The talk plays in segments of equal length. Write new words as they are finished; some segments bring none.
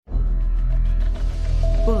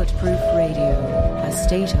Bulletproof Radio, a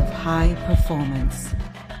state of high performance.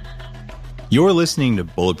 You're listening to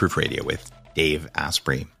Bulletproof Radio with Dave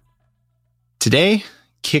Asprey. Today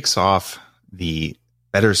kicks off the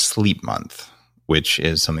Better Sleep Month, which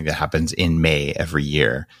is something that happens in May every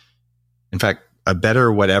year. In fact, a Better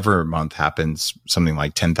Whatever month happens something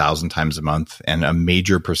like 10,000 times a month, and a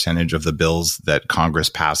major percentage of the bills that Congress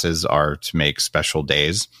passes are to make special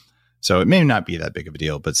days. So it may not be that big of a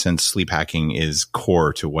deal, but since sleep hacking is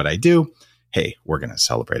core to what I do, hey, we're going to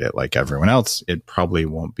celebrate it like everyone else. It probably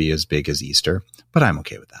won't be as big as Easter, but I'm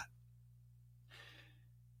okay with that.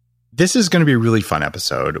 This is going to be a really fun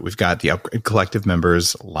episode. We've got the Upgrade Collective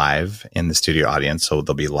members live in the studio audience, so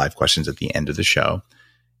there'll be live questions at the end of the show.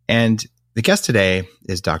 And the guest today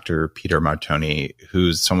is Dr. Peter Martone,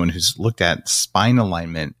 who's someone who's looked at spine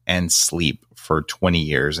alignment and sleep for 20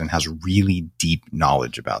 years and has really deep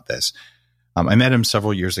knowledge about this. I met him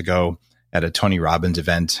several years ago at a Tony Robbins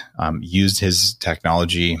event, used his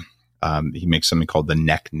technology. He makes something called the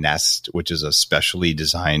Neck Nest, which is a specially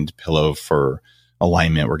designed pillow for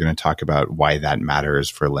alignment. We're going to talk about why that matters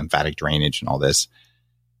for lymphatic drainage and all this.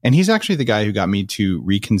 And he's actually the guy who got me to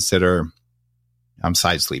reconsider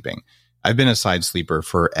side sleeping. I've been a side sleeper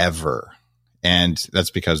forever. And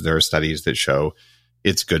that's because there are studies that show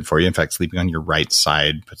it's good for you. In fact, sleeping on your right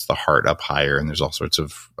side puts the heart up higher. And there's all sorts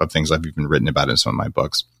of things I've even written about in some of my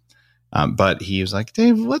books. But he was like,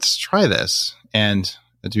 Dave, let's try this. And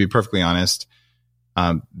to be perfectly honest,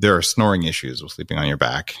 there are snoring issues with sleeping on your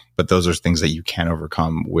back, but those are things that you can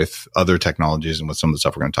overcome with other technologies and with some of the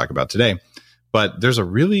stuff we're going to talk about today. But there's a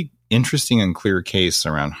really interesting and clear case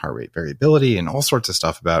around heart rate variability and all sorts of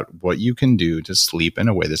stuff about what you can do to sleep in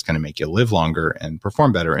a way that's going to make you live longer and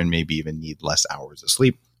perform better and maybe even need less hours of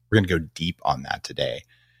sleep. We're going to go deep on that today.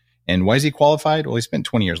 And why is he qualified? Well, he spent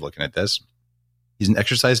 20 years looking at this. He's an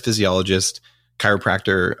exercise physiologist,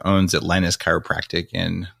 chiropractor, owns Atlantis Chiropractic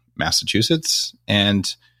in Massachusetts,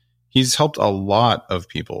 and he's helped a lot of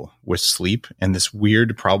people with sleep and this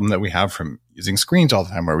weird problem that we have from using screens all the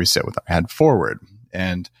time where we sit with our head forward.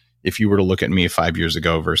 And if you were to look at me 5 years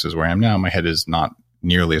ago versus where I am now, my head is not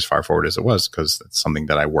nearly as far forward as it was because that's something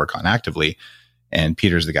that I work on actively. And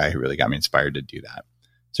Peter's the guy who really got me inspired to do that.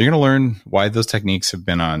 So you're going to learn why those techniques have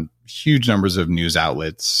been on huge numbers of news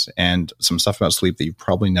outlets and some stuff about sleep that you've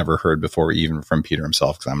probably never heard before, even from Peter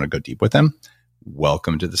himself, because I'm going to go deep with him.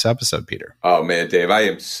 Welcome to this episode, Peter. Oh, man, Dave, I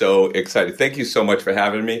am so excited. Thank you so much for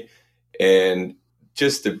having me. And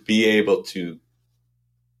just to be able to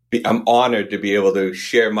I'm honored to be able to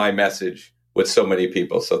share my message with so many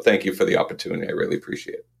people. So thank you for the opportunity. I really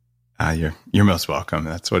appreciate it. You're most welcome.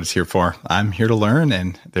 That's what it's here for. I'm here to learn.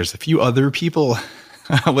 And there's a few other people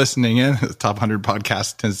listening in. The Top 100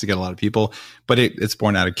 podcast tends to get a lot of people, but it's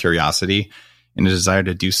born out of curiosity and a desire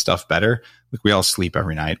to do stuff better. Like we all sleep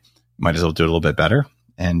every night. Might as well do it a little bit better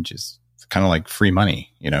and just it's kind of like free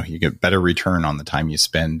money. You know, you get better return on the time you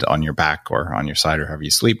spend on your back or on your side or however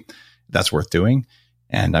you sleep. That's worth doing.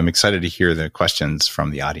 And I'm excited to hear the questions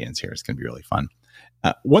from the audience here. It's going to be really fun.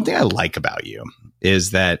 One thing I like about you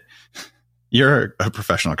is that you're a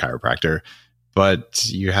professional chiropractor, but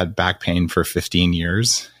you had back pain for 15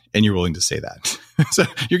 years and you're willing to say that. So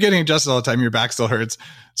you're getting adjusted all the time. Your back still hurts.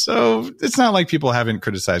 So it's not like people haven't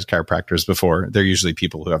criticized chiropractors before. They're usually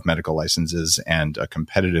people who have medical licenses and a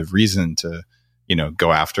competitive reason to,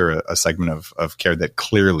 go after a segment of care that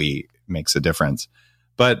clearly makes a difference.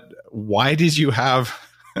 But why did you have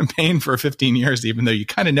pain for 15 years, even though you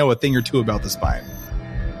kind of know a thing or two about the spine?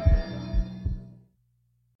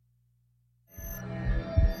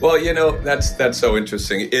 Well, that's so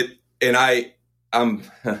interesting. I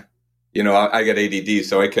get ADD,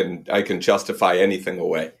 so I can justify anything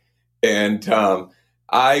away. And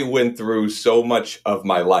I went through so much of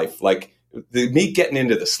my life, like me getting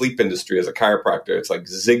into the sleep industry as a chiropractor. It's like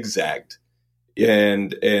zigzagged.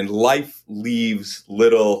 And life leaves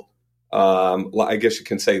little, I guess you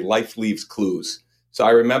can say life leaves clues. So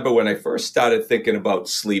I remember when I first started thinking about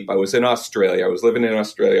sleep, I was in Australia. I was living in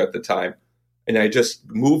Australia at the time, and I just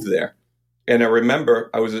moved there. And I remember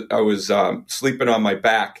I was sleeping on my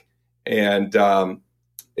back, and I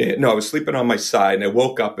was sleeping on my side, and I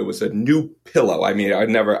woke up. It was a new pillow. I mean, I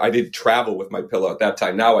didn't travel with my pillow at that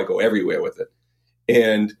time. Now I go everywhere with it.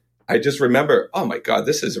 And I just remember, oh my God,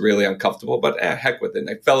 this is really uncomfortable, but heck with it. And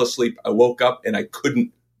I fell asleep. I woke up and I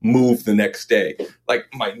couldn't move the next day. Like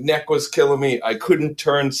my neck was killing me. I couldn't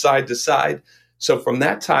turn side to side. So from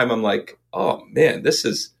that time, I'm like, oh man,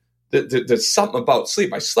 there's something about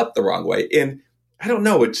sleep. I slept the wrong way. And I don't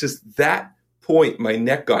know. It's just that point, my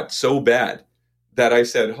neck got so bad that I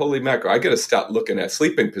said, holy mackerel, I got to start looking at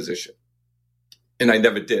sleeping position. And I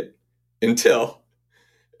never did until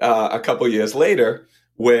a couple years later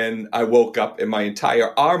when I woke up and my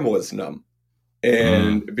entire arm was numb.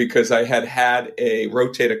 And because I had a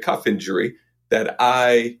rotator cuff injury that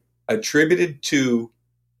I attributed to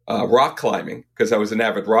rock climbing, because I was an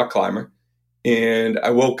avid rock climber. And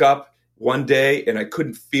I woke up one day and I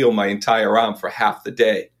couldn't feel my entire arm for half the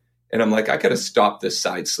day. And I'm like, I got to stop this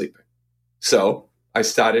side sleeping. So I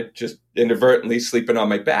started just inadvertently sleeping on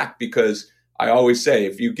my back, because I always say,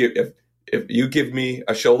 if you give me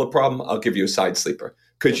a shoulder problem, I'll give you a side sleeper,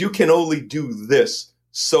 because you can only do this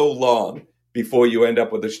so long before you end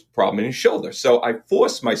up with a problem in your shoulder. So I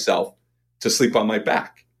forced myself to sleep on my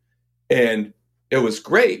back. And it was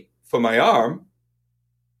great for my arm,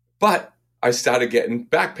 but I started getting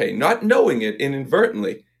back pain, not knowing it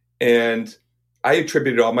inadvertently. And I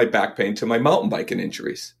attributed all my back pain to my mountain biking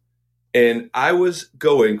injuries. And I was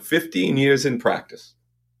going 15 years in practice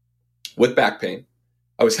with back pain.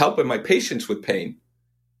 I was helping my patients with pain,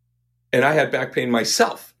 and I had back pain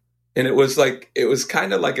myself. And it was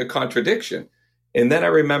kind of like a contradiction. And then I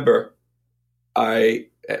remember I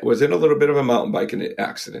was in a little bit of a mountain biking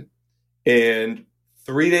accident. And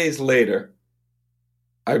 3 days later,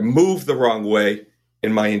 I moved the wrong way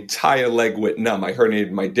and my entire leg went numb. I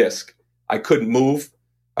herniated my disc. I couldn't move.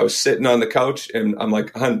 I was sitting on the couch and I'm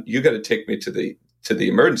like, hon, you got to take me to the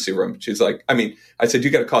emergency room. She's like, I said, you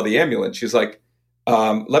got to call the ambulance. She's like,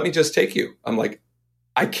 let me just take you. I'm like,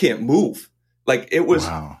 I can't move. Like, it was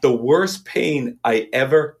the worst pain I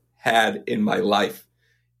ever had in my life.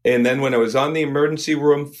 And then when I was on the emergency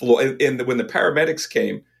room floor, and when the paramedics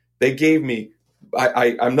came, they gave me,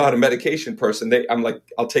 I'm not a medication person. I'm like,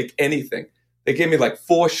 I'll take anything. They gave me like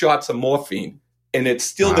 4 shots of morphine, and it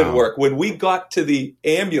still didn't work. When we got to the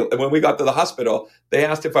ambulance, when we got to the hospital, they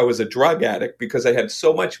asked if I was a drug addict, because I had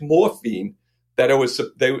so much morphine that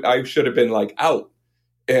I should have been like out.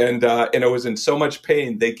 And I was in so much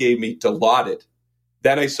pain, they gave me Dilaudid.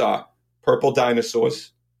 Then I saw purple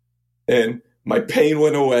dinosaurs, and my pain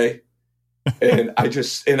went away. And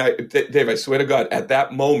Dave, I swear to God, at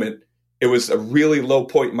that moment, it was a really low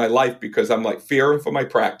point in my life, because I'm like fearing for my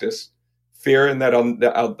practice, fearing that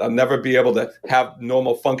I'll never be able to have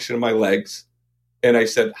normal function in my legs. And I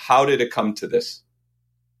said, how did it come to this?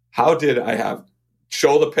 How did I have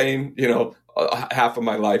shoulder pain, half of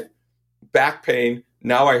my life, back pain?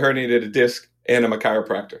 Now I herniated a disc, and I'm a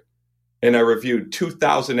chiropractor. And I reviewed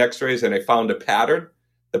 2,000 x-rays, and I found a pattern.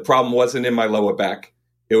 The problem wasn't in my lower back.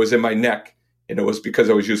 It was in my neck. And it was because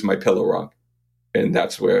I was using my pillow wrong. And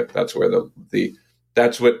that's what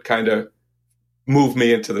kind of moved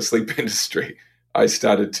me into the sleep industry. I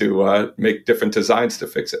started to make different designs to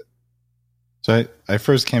fix it. So I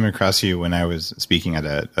first came across you when I was speaking at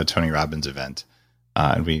a Tony Robbins event.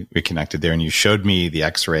 And we connected there, and you showed me the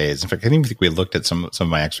x-rays. In fact, I didn't even think we looked at some of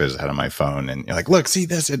my x-rays I had on my phone, and you're like, look, see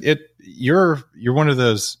this, you're one of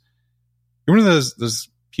those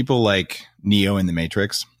people like Neo in the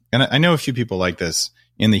Matrix. And I know a few people like this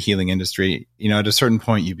in the healing industry. At a certain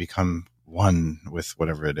point, you become one with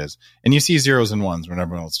whatever it is, and you see zeros and ones when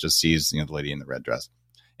everyone else just sees, the lady in the red dress.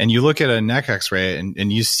 And you look at a neck x-ray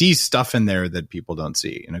and you see stuff in there that people don't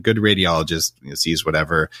see. And a good radiologist sees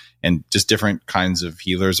whatever, and just different kinds of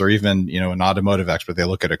healers, or even, an automotive expert, they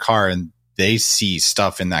look at a car and they see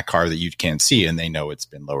stuff in that car that you can't see, and they know it's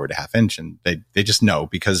been lowered a half inch, and they just know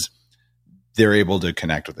because they're able to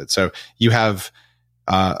connect with it. So you have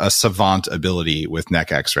a savant ability with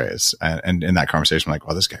neck x-rays. And in that conversation, I'm like,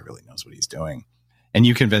 well, this guy really knows what he's doing. And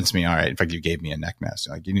you convinced me, all right, in fact, you gave me a neck mask.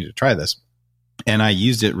 You're like, you need to try this. And I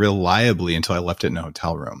used it reliably until I left it in a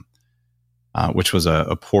hotel room, which was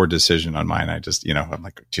a poor decision on mine. I just, I'm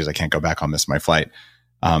like, geez, I can't go back. I'll miss my flight.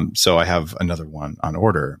 So I have another one on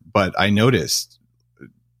order. But I noticed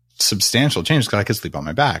substantial changes because I could sleep on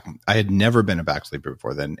my back. I had never been a back sleeper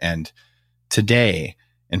before then. And today,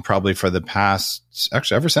 and probably for the past,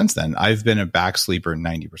 actually ever since then, I've been a back sleeper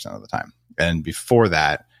 90% of the time. And before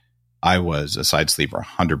that, I was a side sleeper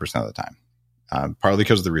 100% of the time. Partly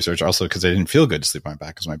because of the research, also because I didn't feel good to sleep on my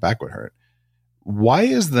back because my back would hurt. Why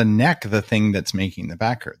is the neck the thing that's making the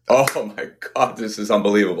back hurt, though? Oh my God, this is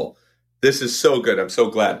unbelievable. This is so good. I'm so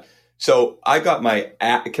glad. So I got my,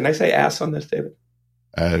 can I say ass on this, David?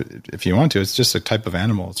 If you want to, it's just a type of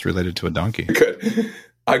animal. It's related to a donkey. Good.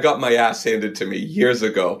 I got my ass handed to me years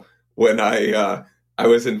ago when I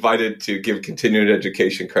was invited to give continuing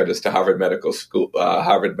education credits to Harvard Medical School,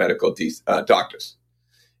 doctors.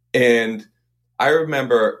 And I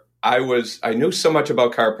remember I knew so much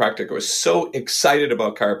about chiropractic. I was so excited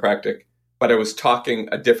about chiropractic, but I was talking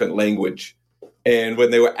a different language. And when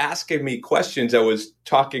they were asking me questions, I was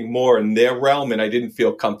talking more in their realm, and I didn't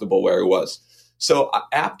feel comfortable where I was. So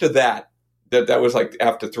after that, that was like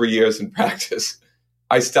after 3 years in practice,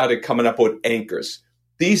 I started coming up with anchors.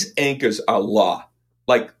 These anchors are law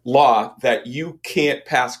that you can't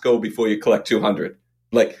pass go before you collect 200.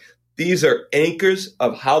 Like, these are anchors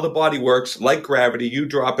of how the body works, like gravity. You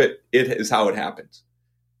drop it, it is how it happens.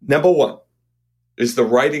 Number one is the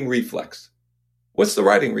righting reflex. What's the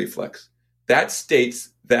righting reflex? That states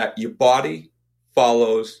that your body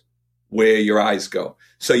follows where your eyes go.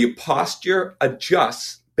 So your posture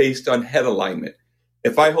adjusts based on head alignment.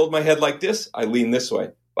 If I hold my head like this, I lean this way.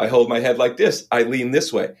 If I hold my head like this, I lean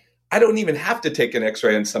this way. I don't even have to take an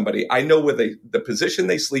x-ray on somebody. I know where the position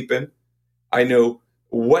they sleep in. I know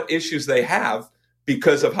what issues they have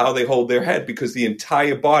because of how they hold their head, because the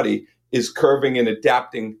entire body is curving and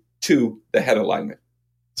adapting to the head alignment.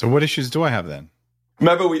 So what issues do I have then?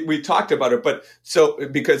 Remember, we talked about it, but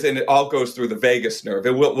because it all goes through the vagus nerve.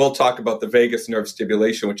 And we'll talk about the vagus nerve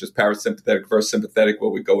stimulation, which is parasympathetic versus sympathetic, where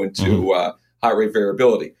we go into heart rate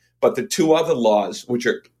variability. But the two other laws, which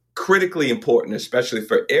are critically important, especially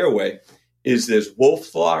for airway, is there's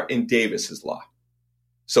Wolff's Law and Davis's Law.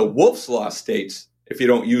 So Wolff's Law states, if you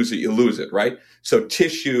don't use it, you lose it, right? So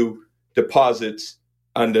tissue deposits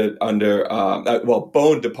bone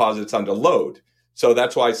deposits under load. So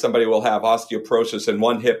that's why somebody will have osteoporosis in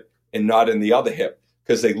one hip and not in the other hip,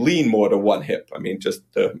 because they lean more to one hip. I mean, just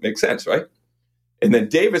makes sense, right? And then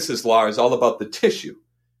Davis's Law is all about the tissue.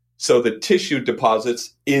 So the tissue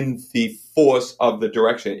deposits in the force of the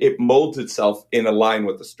direction. It molds itself in a line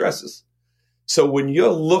with the stresses. So when you're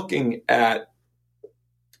looking at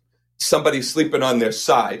somebody sleeping on their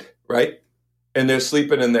side, right? And they're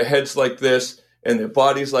sleeping and their head's like this and their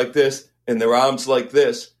body's like this and their arms like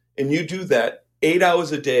this. And you do that 8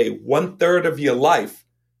 hours a day, 1/3 of your life,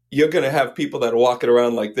 you're going to have people that are walking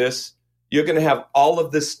around like this. You're going to have all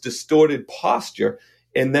of this distorted posture.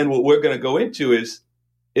 And then what we're going to go into is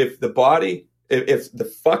if the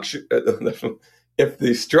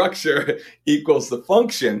structure equals the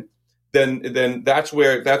function, then that's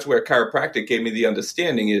where chiropractic gave me the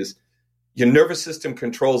understanding is your nervous system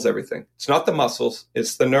controls everything. It's not the muscles,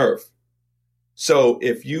 it's the nerve. So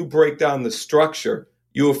if you break down the structure,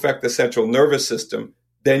 you affect the central nervous system,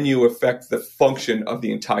 then you affect the function of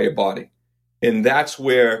the entire body. And that's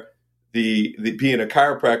where the being a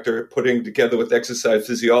chiropractor, putting together with exercise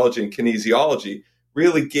physiology and kinesiology,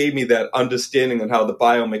 really gave me that understanding on how the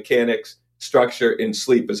biomechanics, structure, and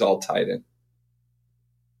sleep is all tied in.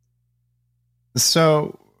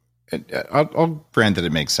 So I'll grant that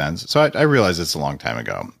it makes sense. So I realize it's a long time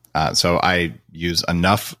ago. So I use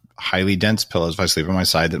enough highly dense pillows if I sleep on my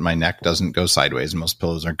side that my neck doesn't go sideways. Most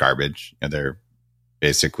pillows are garbage. They're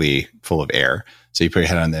basically full of air. So you put your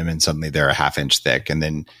head on them and suddenly they're a 1/2 inch thick.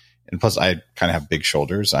 And plus I kind of have big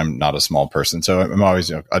shoulders. I'm not a small person. So I'm always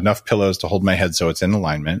enough pillows to hold my head so it's in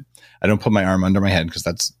alignment. I don't put my arm under my head because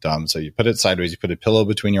that's dumb. So you put it sideways. You put a pillow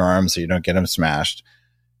between your arms so you don't get them smashed.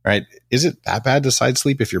 Right? Is it that bad to side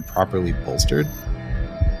sleep if you're properly bolstered?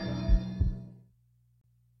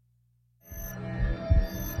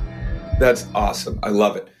 That's awesome. I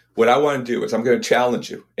love it. What I want to do is I'm going to challenge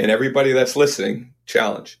you, and everybody that's listening,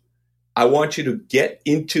 challenge. I want you to get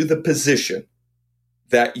into the position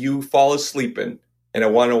that you fall asleep in, and I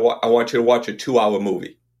want you to watch a 2-hour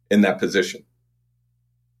movie in that position.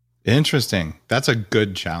 Interesting. That's a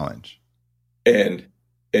good challenge. And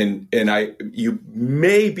you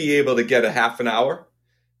may be able to get a half an hour,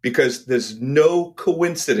 because there's no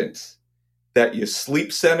coincidence that your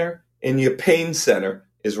sleep center and your pain center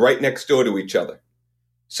is right next door to each other.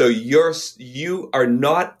 So you are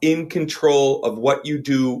not in control of what you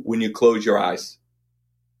do when you close your eyes,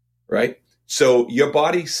 right? So your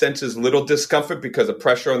body senses little discomfort because of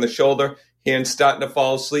pressure on the shoulder, hands starting to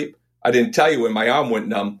fall asleep. I didn't tell you when my arm went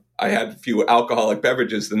numb, I had a few alcoholic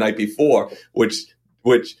beverages the night before, which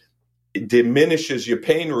diminishes your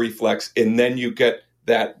pain reflex, and then you get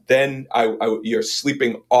that. Then you're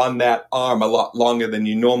sleeping on that arm a lot longer than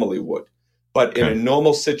you normally would. But in a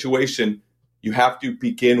normal situation, you have to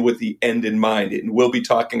begin with the end in mind. And we'll be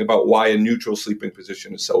talking about why a neutral sleeping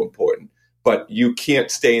position is so important. But you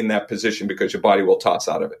can't stay in that position because your body will toss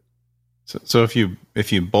out of it. So if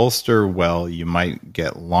you bolster well, you might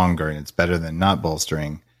get longer, and it's better than not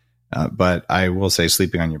bolstering. But I will say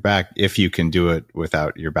sleeping on your back, if you can do it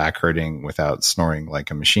without your back hurting, without snoring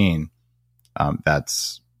like a machine,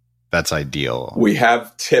 that's ideal. We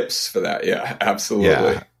have tips for that. Yeah, absolutely.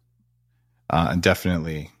 Yeah.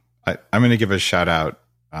 Definitely. I'm going to give a shout out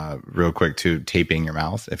real quick to taping your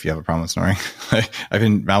mouth if you have a problem with snoring. I've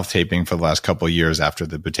been mouth taping for the last couple of years after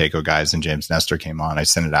the Buteyko guys and James Nestor came on. I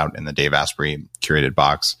sent it out in the Dave Asprey curated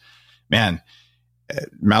box. Man,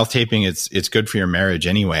 mouth taping, it's good for your marriage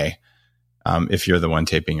anyway. if you're the one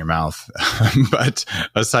taping your mouth. But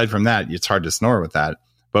aside from that, it's hard to snore with that.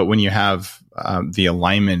 But when you have the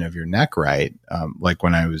alignment of your neck right, like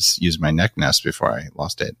when I was using my neck nest before I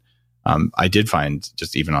lost it, I did find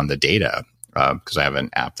just even on the data, because I have an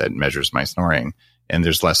app that measures my snoring, and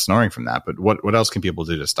there's less snoring from that. But what else can people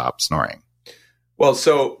do to stop snoring? Well,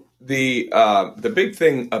 so the big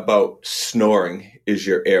thing about snoring is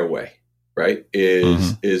your airway, right?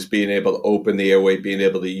 Is being able to open the airway, being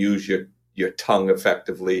able to use your tongue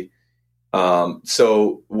effectively.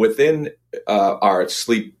 So within our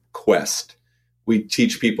sleep quest, we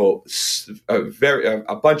teach people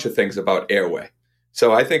a bunch of things about airway.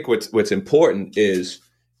 So I think what's important is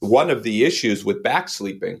one of the issues with back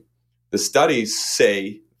sleeping. The studies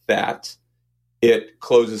say that it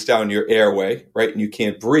closes down your airway, right? And you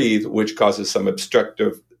can't breathe, which causes some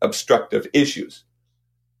obstructive issues.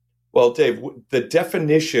 Well, Dave, the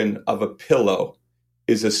definition of a pillow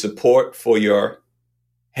is a support for your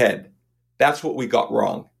head. That's what we got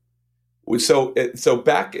wrong. So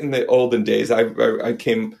back in the olden days,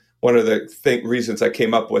 one of the reasons I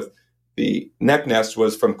came up with the neck nest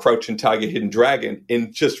was from Crouching Tiger, Hidden Dragon.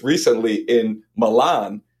 In just recently in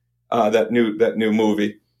Milan, that new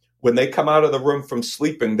movie, when they come out of the room from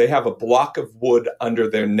sleeping, they have a block of wood under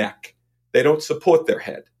their neck. They don't support their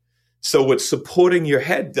head. So what supporting your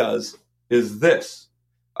head does is this.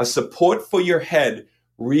 A support for your head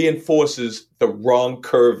reinforces the wrong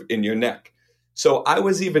curve in your neck. So I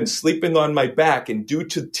was even sleeping on my back, and due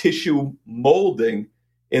to tissue molding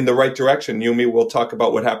in the right direction, you and me will talk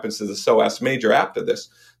about what happens to the psoas major after this.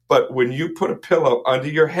 But when you put a pillow under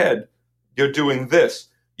your head, you're doing this.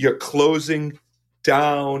 You're closing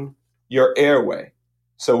down your airway.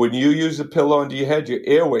 So when you use a pillow under your head, your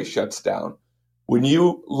airway shuts down. When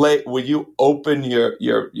you open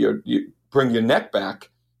you bring your neck back,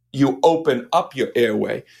 you open up your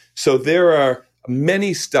airway. So there are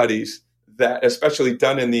many studies that, especially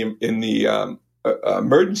done in the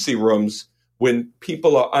emergency rooms, when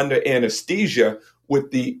people are under anesthesia,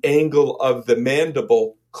 with the angle of the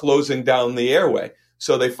mandible closing down the airway.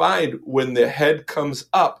 So they find when the head comes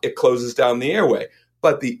up, it closes down the airway,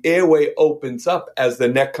 but the airway opens up as the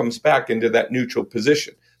neck comes back into that neutral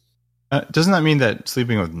position. Doesn't that mean that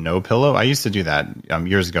sleeping with no pillow? I used to do that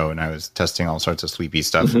years ago when I was testing all sorts of sleepy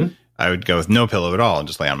stuff. Mm-hmm. I would go with no pillow at all and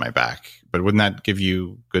just lay on my back. But wouldn't that give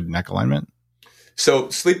you good neck alignment? So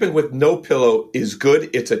sleeping with no pillow is good.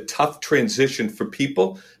 It's a tough transition for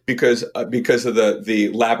people because of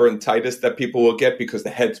the labyrinthitis that people will get because the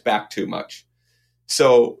head's back too much.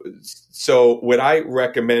 So what I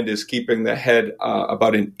recommend is keeping the head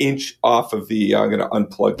about an inch off of the. I'm going to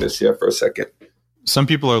unplug this here for a second. Some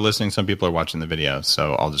people are listening, some people are watching the video,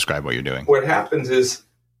 so I'll describe what you're doing. What happens is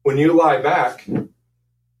when you lie back,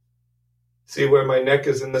 see where my neck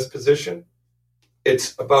is in this position?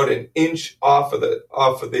 It's about an inch off of the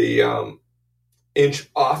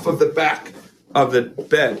back of the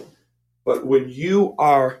bed. But when you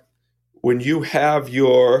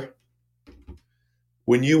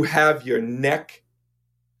have your neck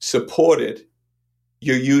supported,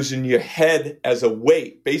 you're using your head as a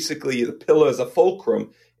weight. Basically, the pillow as a fulcrum,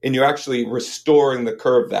 and you're actually restoring the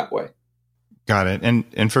curve that way. Got it.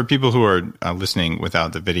 And for people who are listening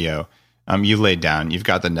without the video, you laid down. You've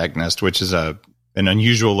got the neck nest, which is an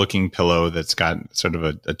unusual looking pillow that's got sort of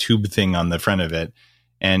a tube thing on the front of it,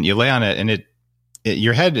 and you lay on it, and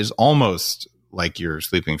your head is almost like you're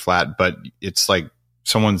sleeping flat, but it's like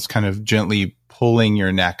someone's kind of gently pulling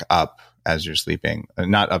your neck up as you're sleeping,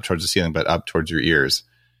 not up towards the ceiling, but up towards your ears.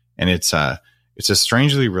 And it's a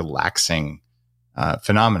strangely relaxing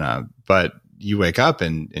phenomena, but you wake up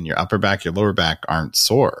and your upper back, your lower back aren't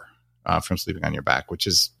sore from sleeping on your back, which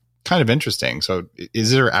is kind of interesting. So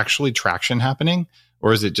is there actually traction happening,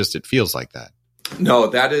 or is it just, it feels like that? No,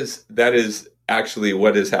 that is actually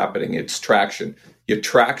what is happening. It's traction. You're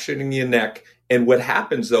tractioning your neck. And what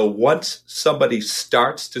happens though, once somebody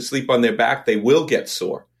starts to sleep on their back, they will get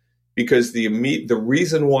sore. Because the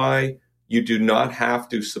reason why you do not have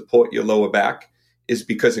to support your lower back is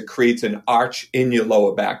because it creates an arch in your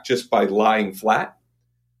lower back just by lying flat.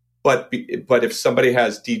 But if somebody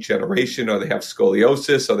has degeneration, or they have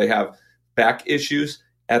scoliosis, or they have back issues,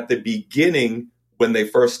 at the beginning, when they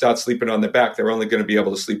first start sleeping on their back, they're only going to be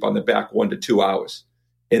able to sleep on their back 1 to 2 hours.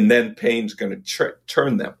 And then pain's going to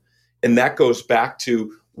turn them. And that goes back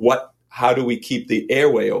to how do we keep the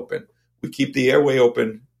airway open? We keep the airway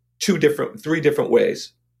open three different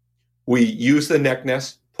ways. We use the neck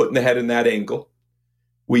nest, putting the head in that angle.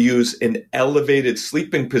 We use an elevated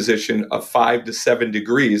sleeping position of 5 to 7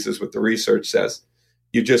 degrees, is what the research says.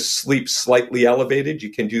 You just sleep slightly elevated.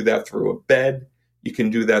 You can do that through a bed. You can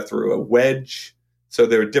do that through a wedge. So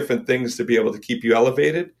there are different things to be able to keep you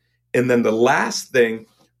elevated. And then the last thing,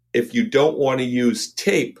 if you don't want to use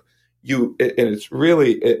tape, it's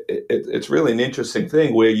really an interesting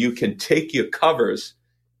thing where you can take your covers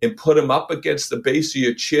and put them up against the base of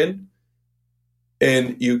your chin,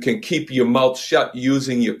 and you can keep your mouth shut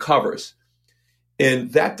using your covers.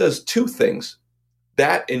 And that does two things.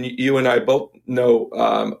 That, and you and I both know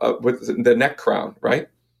with the neck crown, right?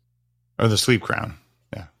 Or the sleep crown.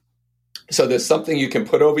 Yeah. So there's something you can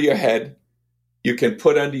put over your head, you can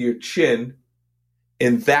put under your chin,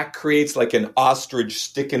 and that creates like an ostrich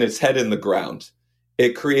sticking its head in the ground.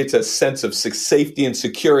 It creates a sense of safety and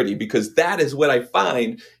security, because that is what I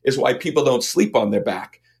find is why people don't sleep on their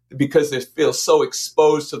back, because they feel so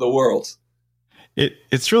exposed to the world.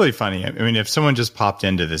 It's really funny. I mean, if someone just popped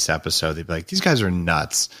into this episode, they'd be like, these guys are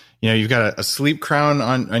nuts. You know, you've got a sleep crown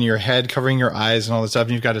on your head covering your eyes and all this stuff.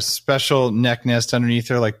 And you've got a special neck nest underneath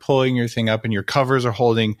there, like pulling your thing up, and your covers are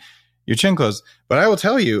holding your chin closed. But I will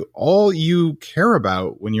tell you, all you care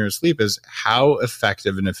about when you're asleep is how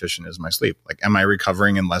effective and efficient is my sleep. Like, am I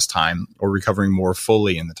recovering in less time or recovering more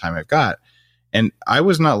fully in the time I've got? And I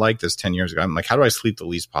was not like this 10 years ago. I'm like, how do I sleep the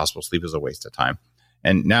least possible? Sleep is a waste of time.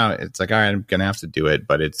 And now it's like, all right, I'm going to have to do it,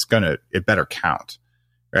 but it better count.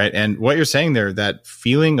 Right. And what you're saying there, that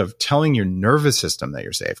feeling of telling your nervous system that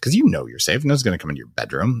you're safe, because you know you're safe. No one's going to come into your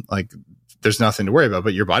bedroom. Like, there's nothing to worry about,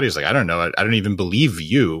 but your body's like, I don't know. I don't even believe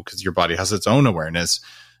you, because your body has its own awareness.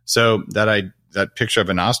 So that picture of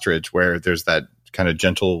an ostrich where there's that kind of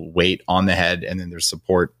gentle weight on the head, and then there's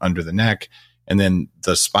support under the neck, and then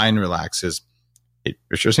the spine relaxes. It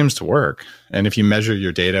sure seems to work. And if you measure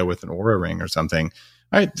your data with an Oura ring or something,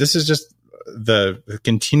 all right, this is just the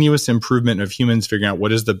continuous improvement of humans figuring out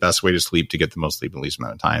what is the best way to sleep to get the most sleep in the least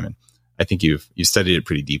amount of time. And I think you studied it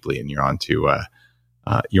pretty deeply, and you're onto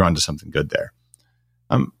something good there.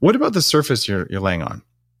 What about the surface you're laying on?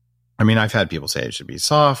 I mean, I've had people say it should be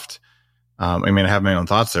soft. I mean, I have my own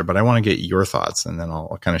thoughts there, but I want to get your thoughts, and then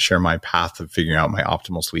I'll kind of share my path of figuring out my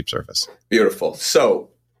optimal sleep surface. Beautiful. So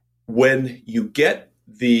when you get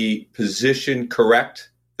the position correct,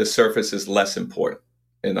 the surface is less important.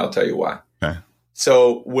 And I'll tell you why. Okay.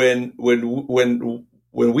 So when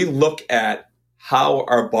we look at how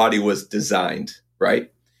our body was designed,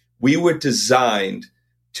 right? We were designed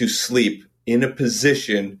to sleep in a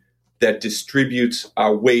position that distributes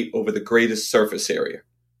our weight over the greatest surface area.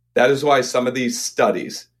 That is why some of these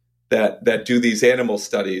studies that do these animal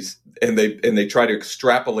studies, and they try to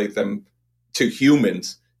extrapolate them to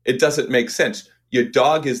humans, it doesn't make sense. Your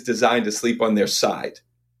dog is designed to sleep on their side,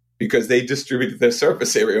 because they distribute their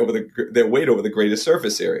surface area their weight over the greatest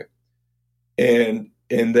surface area. And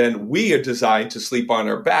then we are designed to sleep on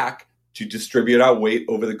our back to distribute our weight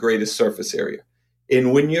over the greatest surface area.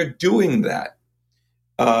 And when you're doing that,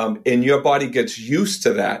 and your body gets used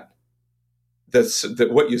to that,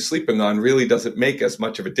 what you're sleeping on really doesn't make as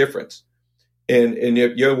much of a difference. And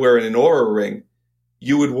if you're wearing an Oura ring,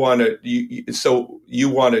 you would want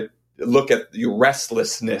to look at your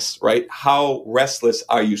restlessness, right? How restless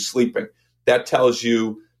are you sleeping? That tells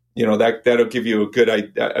you, that'll give you a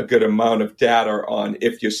good amount of data on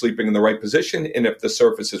if you're sleeping in the right position and if the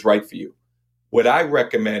surface is right for you. What I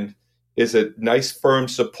recommend is a nice firm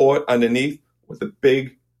support underneath with a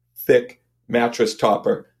big, thick mattress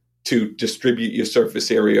topper to distribute your surface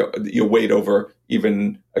area, your weight over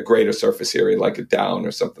even a greater surface area, like a down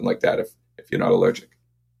or something like that, if you're not allergic.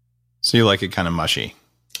 So you like it kind of mushy?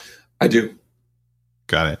 I do.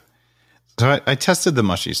 Got it. So I tested the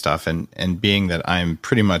mushy stuff, and being that I'm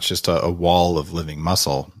pretty much just a wall of living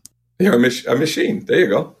muscle. You're a machine. There you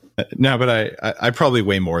go. No, but I probably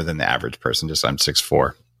weigh more than the average person. Just I'm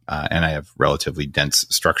 6'4", and I have relatively dense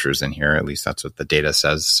structures in here. At least that's what the data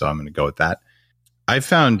says. So I'm going to go with that. I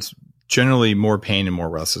found generally more pain and more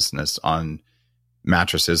restlessness on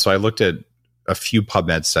mattresses. So I looked at a few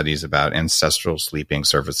PubMed studies about ancestral sleeping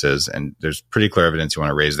surfaces, and there's pretty clear evidence you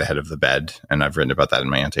want to raise the head of the bed. And I've written about that in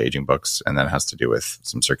my anti-aging books, and that has to do with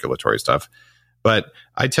some circulatory stuff. But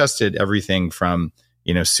I tested everything from,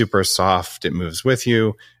 super soft, it moves with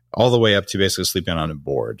you, all the way up to basically sleeping on a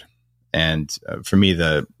board. And for me,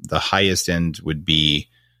 the highest end would be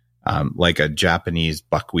like a Japanese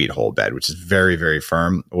buckwheat whole bed, which is very, very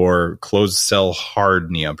firm, or closed cell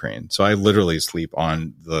hard neoprene. So I literally sleep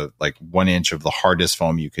on the 1 inch of the hardest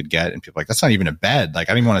foam you could get. And people are like, that's not even a bed. Like,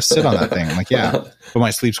 I don't even want to sit on that thing. I'm like, yeah, but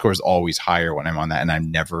my sleep score is always higher when I'm on that, and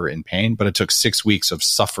I'm never in pain. But it took 6 weeks of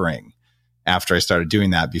suffering after I started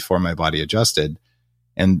doing that before my body adjusted.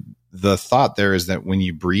 And the thought there is that when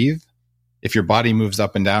you breathe, if your body moves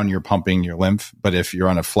up and down, you're pumping your lymph. But if you're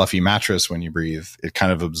on a fluffy mattress when you breathe, it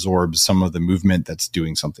kind of absorbs some of the movement that's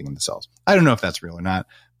doing something in the cells. I don't know if that's real or not,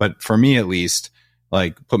 but for me at least,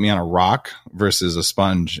 like put me on a rock versus a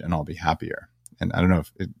sponge and I'll be happier. And I don't know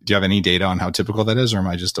do you have any data on how typical that is, or am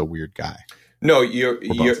I just a weird guy? No, you're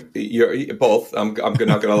both. I'm not going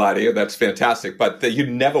to lie to you. That's fantastic. But you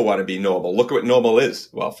never want to be normal. Look at what normal is.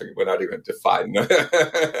 Well, we're not even defined.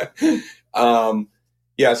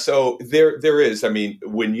 Yeah. So there is. I mean,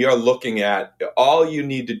 when you're looking at, all you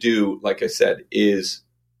need to do, like I said, is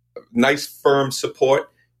nice firm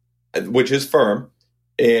support, which is firm.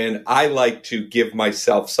 And I like to give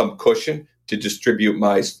myself some cushion to distribute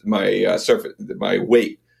my surface, my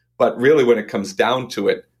weight. But really, when it comes down to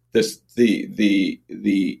it,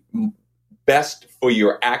 the best for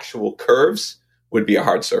your actual curves would be a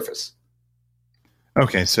hard surface.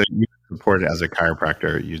 Okay, so you support it as a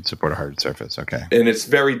chiropractor, you'd support a hard surface. Okay. And it's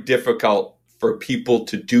very difficult for people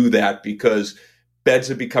to do that because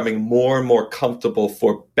beds are becoming more and more comfortable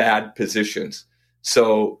for bad positions.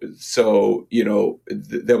 So you'll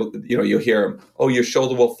hear them, oh, your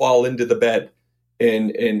shoulder will fall into the bed.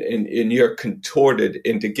 And you're contorted,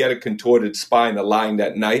 and to get a contorted spine aligned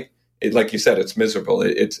at night, like you said, it's miserable.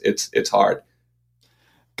 It's hard.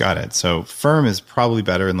 Got it. So firm is probably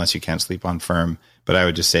better unless you can't sleep on firm. But I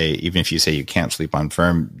would just say, even if you say you can't sleep on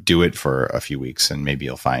firm, do it for a few weeks and maybe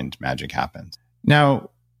you'll find magic happens.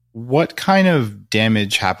 Now, what kind of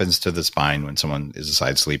damage happens to the spine when someone is a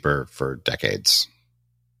side sleeper for decades?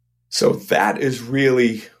 So that is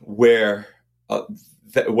really where,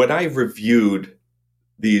 when I reviewed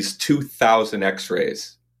these 2,000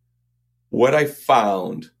 x-rays, what I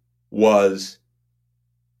found was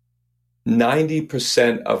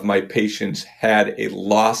 90% of my patients had a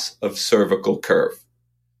loss of cervical curve.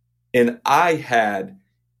 And I had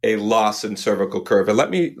a loss in cervical curve. And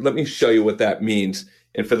let me show you what that means.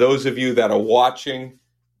 And for those of you that are watching,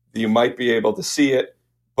 you might be able to see it.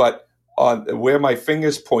 But on where my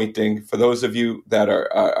finger's pointing, for those of you that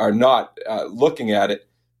are not looking at it,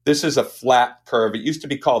 this is a flat curve. It used to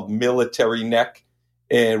be called military neck,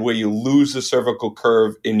 and where you lose the cervical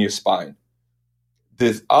curve in your spine.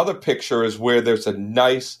 This other picture is where there's a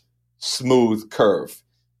nice, smooth curve.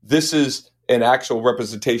 This is an actual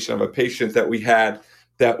representation of a patient that we had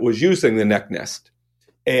that was using the neck nest.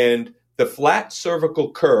 And the flat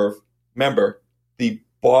cervical curve, remember, the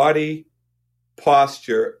body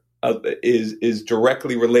posture is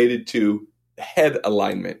directly related to head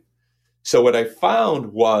alignment. So what I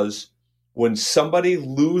found was when somebody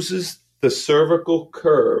loses the cervical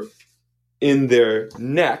curve in their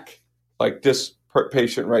neck, like this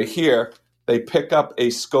patient right here, they pick up a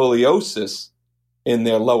scoliosis in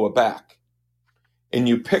their lower back. And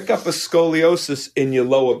you pick up a scoliosis in your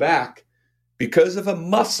lower back because of a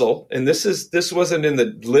muscle, and this wasn't in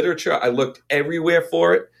the literature. I looked everywhere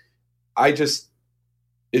for it.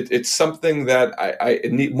 It's something that I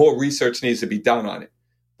need more research needs to be done on it.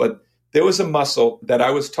 But there was a muscle that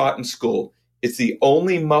I was taught in school. It's the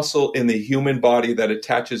only muscle in the human body that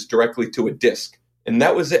attaches directly to a disc. And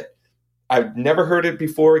that was it. I've never heard it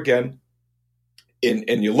before again.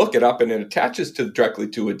 And you look it up and it attaches directly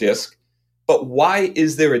to a disc. But why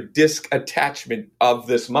is there a disc attachment of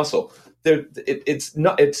this muscle?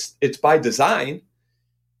 It's by design.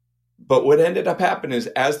 But what ended up happening is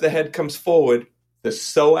as the head comes forward, the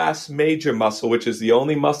psoas major muscle, which is the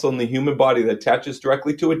only muscle in the human body that attaches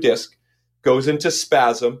directly to a disc, goes into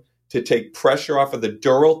spasm to take pressure off of the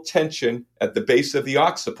dural tension at the base of the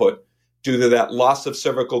occiput due to that loss of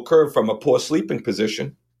cervical curve from a poor sleeping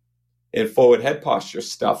position and forward head posture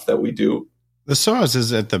stuff that we do. The psoas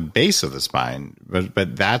is at the base of the spine,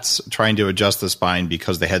 but that's trying to adjust the spine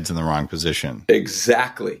because the head's in the wrong position.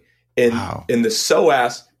 Exactly. And the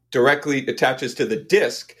psoas directly attaches to the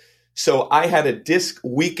disc. So I had a disc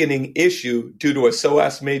weakening issue due to a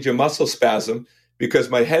psoas major muscle spasm because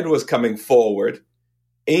my head was coming forward,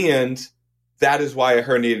 and that is why I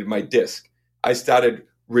herniated my disc. I started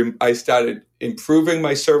improving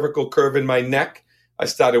my cervical curve in my neck. I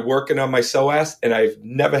started working on my psoas, and I've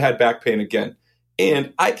never had back pain again.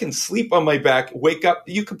 And I can sleep on my back, wake up.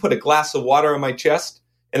 You can put a glass of water on my chest,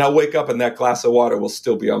 and I'll wake up, and that glass of water will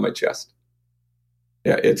still be on my chest.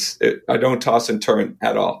 Yeah, I don't toss and turn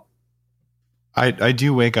at all. I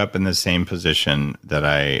do wake up in the same position that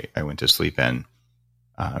I went to sleep in.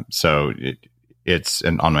 So it's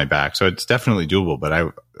on my back. So it's definitely doable,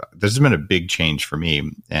 but there's been a big change for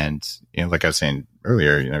me. And, like I was saying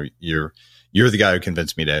earlier, you're the guy who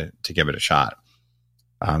convinced me to give it a shot.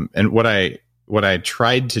 And what I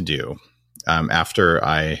tried to do, after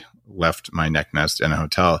I left my neck nest in a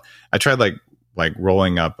hotel, I tried like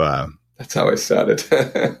rolling up That's how I started.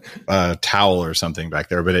 A towel or something back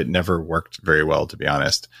there, but it never worked very well, to be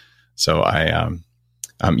honest. So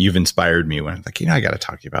you've inspired me when I'm like, I got to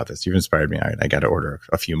talk to you about this. You've inspired me. I got to order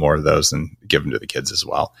a few more of those and give them to the kids as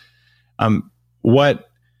well. What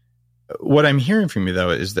I'm hearing from you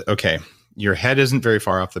though is that, okay, your head isn't very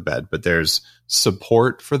far off the bed, but there's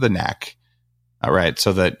support for the neck. All right.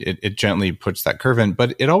 So that it gently puts that curve in,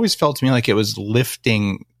 but it always felt to me like it was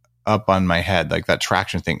lifting up on my head, like that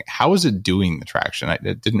traction thing. How is it doing the traction?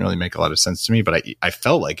 It didn't really make a lot of sense to me, but I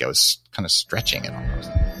felt like I was kind of stretching it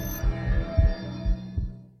almost.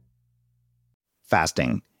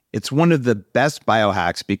 Fasting. It's one of the best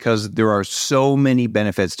biohacks because there are so many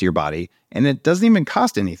benefits to your body, and it doesn't even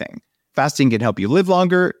cost anything. Fasting can help you live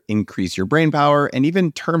longer, increase your brain power, and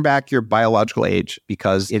even turn back your biological age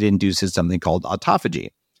because it induces something called autophagy.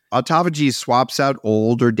 Autophagy swaps out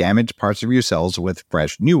old or damaged parts of your cells with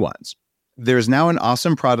fresh new ones. There's now an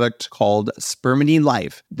awesome product called Spermidine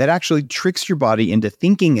Life that actually tricks your body into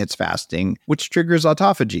thinking it's fasting, which triggers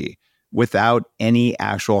autophagy without any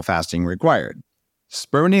actual fasting required.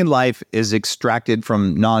 Spermidine Life is extracted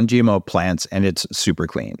from non-GMO plants and it's super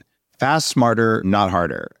clean. Fast smarter, not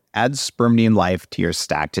harder. Add Spermidine Life to your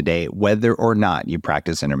stack today, whether or not you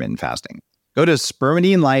practice intermittent fasting. Go to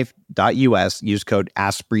spermidinelife.us, use code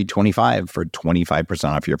Asprey25 for 25%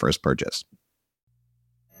 off your first purchase.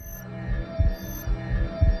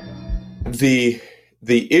 The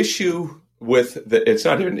issue with it's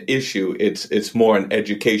not even an issue, it's more an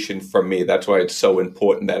education from me. That's why it's so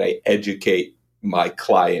important that I educate my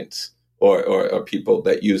clients or people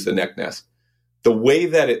that use the neck nest. The way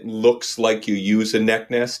that it looks like you use a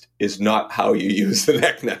neck nest is not how you use the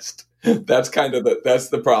neck nest. That's that's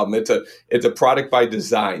the problem. It's a product by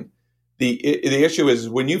design. The issue is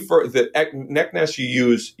when the neck nest you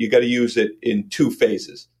use, you got to use it in two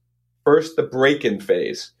phases. First, the break-in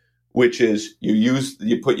phase, which is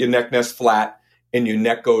you put your neck nest flat and your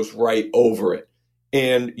neck goes right over it,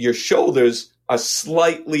 and your shoulders are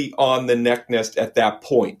slightly on the neck nest at that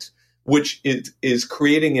point, which is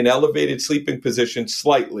creating an elevated sleeping position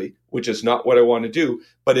slightly, which is not what I want to do,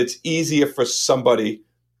 but it's easier for somebody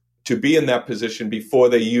to be in that position before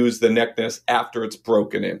they use the neck nest after it's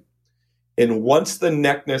broken in. And once the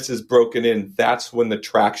neck nest is broken in, that's when the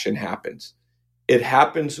traction happens. It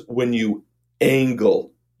happens when you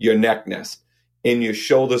angle your neck nest and your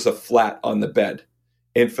shoulders are flat on the bed.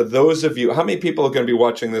 And for those of you, how many people are going to be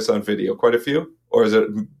watching this on video? Quite a few? Or is it...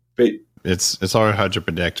 It's already hard to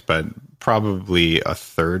predict, but probably a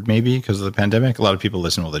third maybe because of the pandemic. A lot of people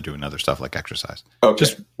listen while they're doing other stuff like exercise. Okay.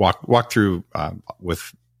 Just walk through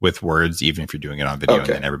with words, even if you're doing it on video,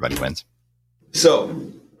 okay. And then everybody wins. So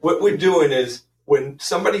what we're doing is when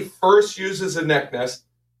somebody first uses a neck nest,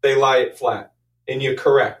 they lie it flat. And you're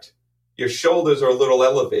correct. Your shoulders are a little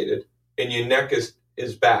elevated and your neck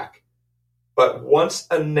is back. But once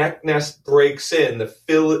a neck nest breaks in, the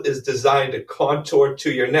fill is designed to contour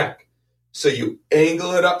to your neck. So you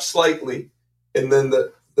angle it up slightly, and then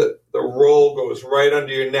the roll goes right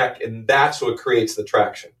under your neck, and that's what creates the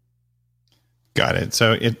traction. Got it.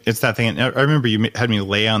 So it's that thing. I remember you had me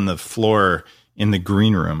lay on the floor in the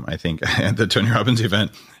green room, I think, at the Tony Robbins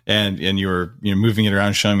event, and you were moving it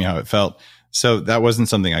around, showing me how it felt. So that wasn't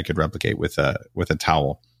something I could replicate with a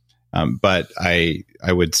towel. But I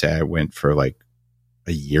would say I went for like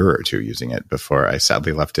a year or two using it before I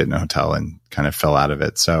sadly left it in a hotel and kind of fell out of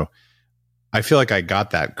it. So I feel like I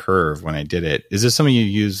got that curve when I did it. Is this something you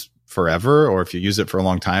use forever, or if you use it for a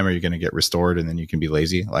long time, are you going to get restored and then you can be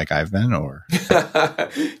lazy like I've been? Or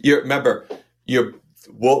remember,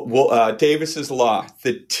 Davis's law: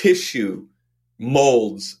 the tissue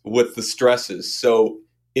molds with the stresses. So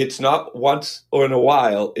it's not once or in a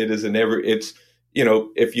while. It is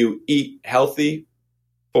if you eat healthy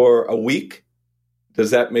for a week,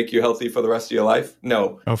 does that make you healthy for the rest of your life?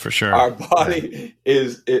 No. Oh, for sure. Our body's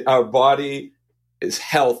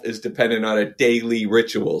health is dependent on our daily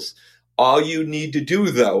rituals. All you need to do,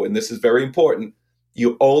 though, and this is very important,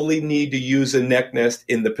 you only need to use a neck nest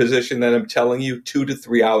in the position that I'm telling you 2 to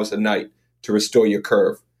 3 hours a night to restore your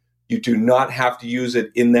curve. You do not have to use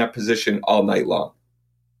it in that position all night long.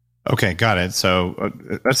 Okay, got it. So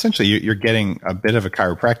essentially, you're getting a bit of a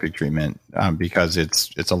chiropractic treatment because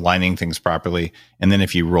it's aligning things properly. And then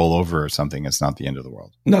if you roll over or something, it's not the end of the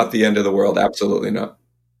world. Not the end of the world. Absolutely not.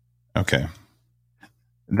 Okay,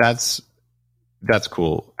 that's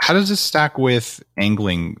cool. How does this stack with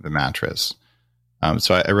angling the mattress?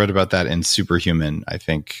 So I read about that in Superhuman. I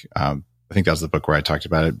think that was the book where I talked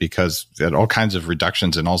about it because it had all kinds of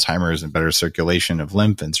reductions in Alzheimer's and better circulation of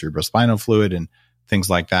lymph and cerebrospinal fluid and things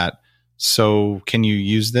like that. So can you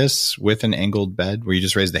use this with an angled bed where you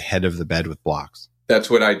just raise the head of the bed with blocks?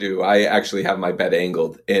 That's what I do. I actually have my bed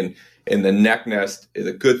angled. And in the neck nest,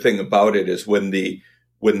 the good thing about it is when the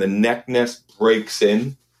neck nest breaks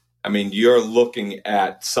in, I mean, you're looking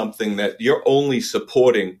at something that you're only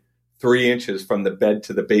supporting 3 inches from the bed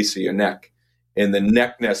to the base of your neck. And the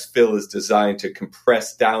neck nest fill is designed to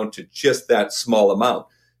compress down to just that small amount.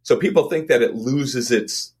 So people think that it loses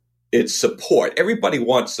its support. Everybody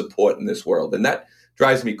wants support in this world, and that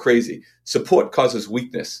drives me crazy. Support causes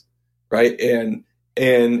weakness, right?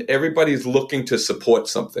 And everybody's looking to support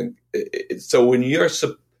something. So when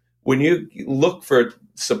you look for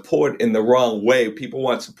support in the wrong way, people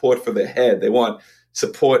want support for the head. They want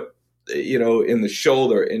support, in the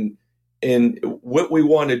shoulder. And what we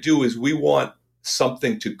want to do is we want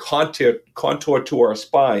something to contour to our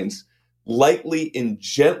spines, lightly and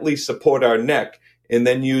gently support our neck, and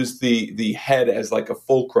then use the head as like a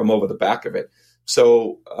fulcrum over the back of it.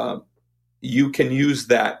 So you can use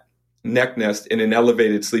that neck nest in an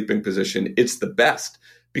elevated sleeping position. It's the best,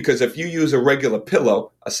 because if you use a regular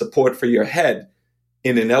pillow, a support for your head,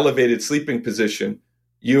 in an elevated sleeping position,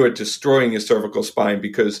 you are destroying your cervical spine,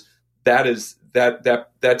 because that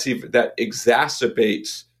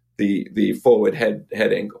exacerbates the forward head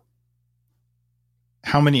angle.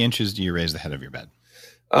 How many inches do you raise the head of your bed?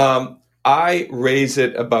 I raise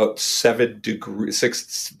it about 7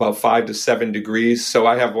 degrees, about 5 to 7 degrees. So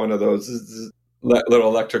I have one of those little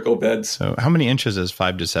electrical beds. So how many inches is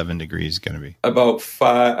 5 to 7 degrees going to be? About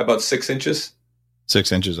 6 inches.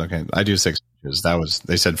 6 inches. Okay. I do 6 inches.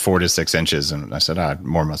 They said 4 to 6 inches. And I said,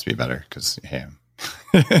 more must be better, because, hey,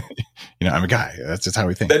 I'm a guy. That's just how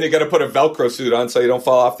we think. Then you got to put a Velcro suit on so you don't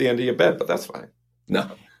fall off the end of your bed, but that's fine.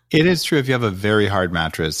 No. It is true. If you have a very hard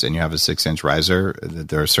mattress and you have a 6-inch riser, that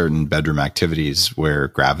there are certain bedroom activities where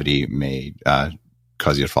gravity may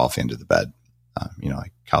cause you to fall off the end of the bed,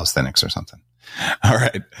 like calisthenics or something. All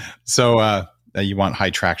right. So you want high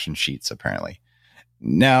traction sheets, apparently.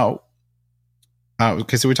 Now,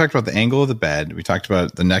 okay, so we talked about the angle of the bed. We talked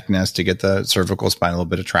about the neck nest to get the cervical spine a little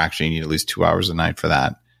bit of traction. You need at least 2 hours a night for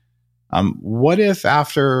that. What if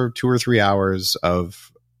after 2 or 3 hours of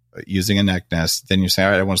using a neck nest, then you say,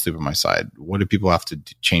 all right, I want to sleep on my side? What do people have to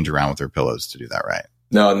change around with their pillows to do that right?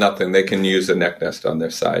 No, nothing. They can use a neck nest on their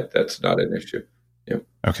side. That's not an issue. Yep.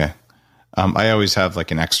 Okay. I always have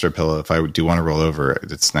like an extra pillow. If I do want to roll over,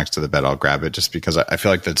 it's next to the bed, I'll grab it, just because I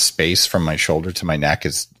feel like the space from my shoulder to my neck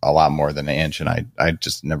is a lot more than an inch. And I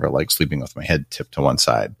just never like sleeping with my head tipped to one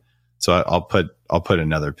side. So I'll put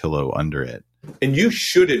another pillow under it. And you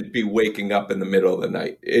shouldn't be waking up in the middle of the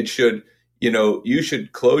night. It should, you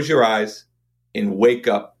should close your eyes and wake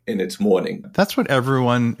up and it's morning. That's what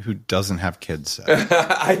everyone who doesn't have kids says.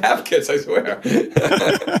 I have kids, I swear.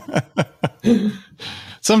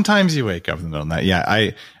 Sometimes you wake up in the middle of the night. Yeah,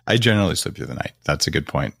 I generally sleep through the night. That's a good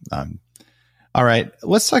point. All right,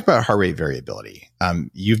 let's talk about heart rate variability.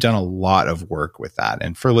 You've done a lot of work with that.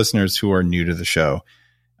 And for listeners who are new to the show,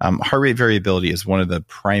 heart rate variability is one of the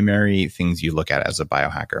primary things you look at as a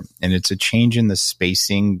biohacker. And it's a change in the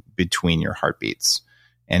spacing between your heartbeats.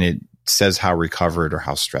 And it says how recovered or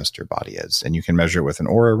how stressed your body is. And you can measure it with an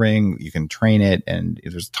Oura ring. You can train it. And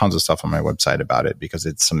there's tons of stuff on my website about it, because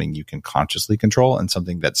it's something you can consciously control and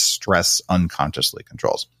something that stress unconsciously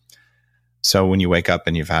controls. So when you wake up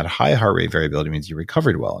and you've had high heart rate variability, it means you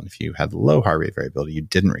recovered well. And if you had low heart rate variability, you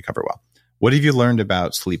didn't recover well. What have you learned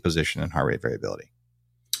about sleep position and heart rate variability?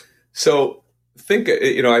 So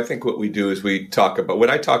I think what we do is when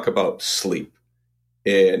I talk about sleep,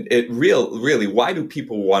 and it really, why do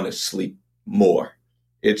people want to sleep more?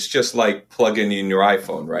 It's just like plugging in your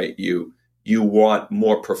iPhone, right? You want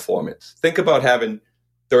more performance. Think about having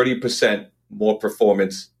 30% more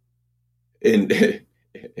performance in bed,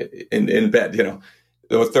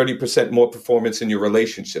 or 30% more performance in your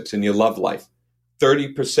relationships, in your love life,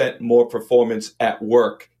 30% more performance at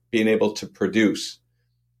work, being able to produce.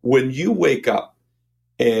 When you wake up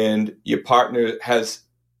and your partner has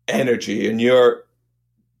energy and you're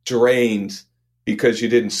drained because you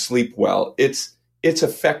didn't sleep well, it's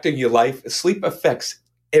affecting your life. Sleep affects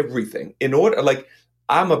everything.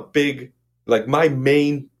 My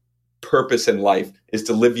main purpose in life is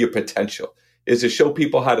to live your potential, is to show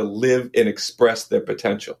people how to live and express their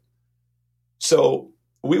potential. So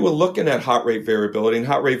we were looking at heart rate variability, and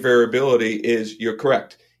heart rate variability is, you're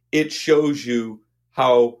correct, it shows you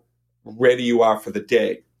how ready you are for the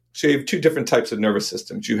day. So you have two different types of nervous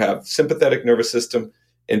systems. You have sympathetic nervous system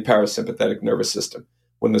and parasympathetic nervous system.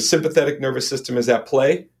 When the sympathetic nervous system is at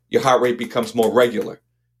play, your heart rate becomes more regular.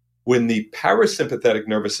 When the parasympathetic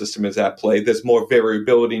nervous system is at play, there's more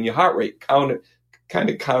variability in your heart rate, kind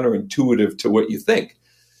of counterintuitive to what you think.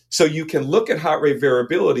 So you can look at heart rate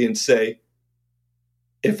variability and say,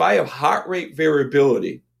 if I have heart rate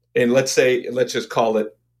variability, and let's just call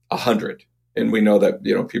it 100, and we know that,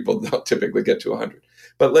 people don't typically get to 100,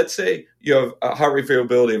 but let's say you have a heart rate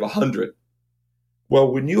variability of 100.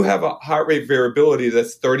 Well, when you have a heart rate variability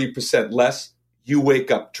that's 30% less, you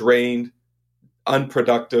wake up drained,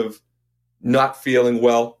 unproductive, not feeling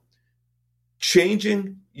well.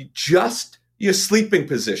 Changing just your sleeping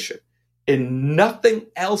position and nothing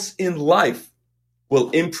else in life will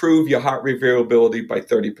improve your heart rate variability by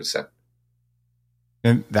 30%.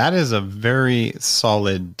 And that is a very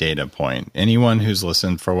solid data point. Anyone who's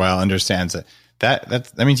listened for a while understands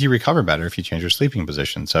that means you recover better if you change your sleeping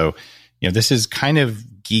position. So, this is kind of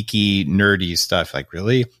geeky, nerdy stuff. Like,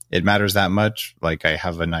 really? It matters that much? Like, I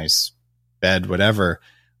have a nice bed, whatever.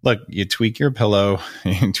 Look, you tweak your pillow,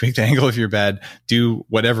 you tweak the angle of your bed, do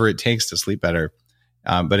whatever it takes to sleep better.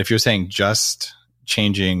 But if you're saying just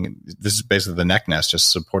changing, this is basically the neck nest,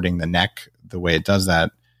 just supporting the neck the way it does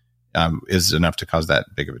that, is enough to cause that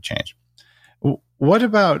big of a change. What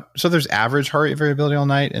about, so there's average heart rate variability all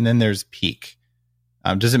night, and then there's peak.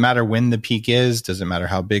 Does it matter when the peak is? Does it matter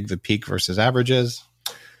how big the peak versus average is?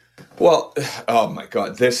 Well, oh my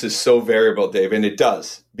God, this is so variable, Dave. And it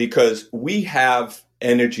does, because we have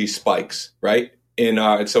energy spikes, right?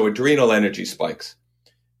 So adrenal energy spikes.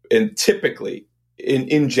 And typically,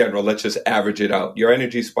 in general, let's just average it out. Your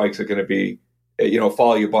energy spikes are going to be,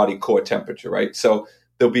 follow your body core temperature, right? So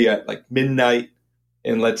they'll be at like midnight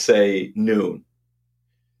and let's say noon.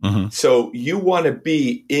 Mm-hmm. So you want to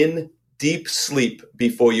be in deep sleep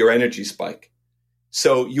before your energy spike.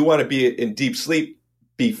 So you want to be in deep sleep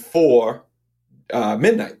before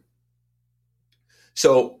midnight.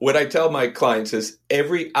 So what I tell my clients is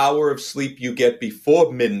every hour of sleep you get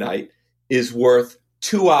before midnight is worth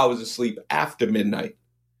 2 hours of sleep after midnight.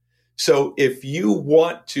 So if you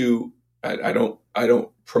want to, I don't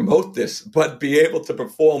promote this, but be able to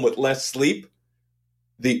perform with less sleep,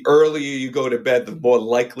 the earlier you go to bed, the more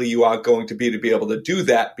likely you are going to be able to do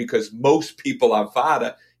that, because most people are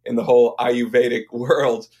Vata in the whole Ayurvedic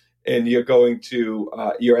world, and you're going to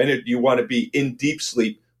your energy. You want to be in deep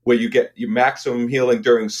sleep where you get your maximum healing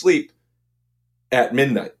during sleep at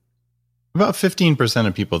midnight. About 15%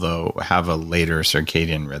 of people, though, have a later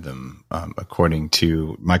circadian rhythm, according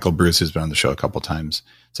to Michael Bruce, who's been on the show a couple times.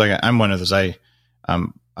 So I'm one of those.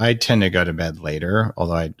 I tend to go to bed later,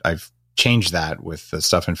 although I've changed that with the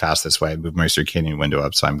stuff in Fast This Way. I moved my circadian window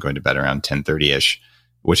up, so I'm going to bed around 10:30-ish,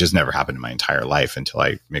 which has never happened in my entire life until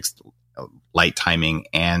I mixed light timing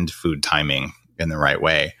and food timing in the right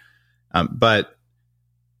way. But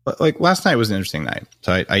like last night was an interesting night.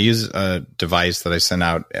 So I use a device that I sent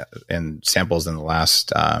out in samples in the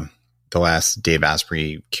last Dave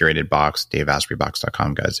Asprey curated box,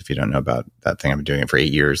 daveaspreybox.com, guys. If you don't know about that thing, I've been doing it for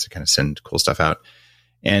 8 years to kind of send cool stuff out.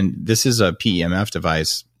 And this is a PEMF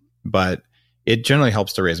device, but it generally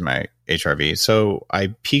helps to raise my HRV. So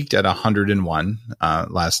I peaked at 101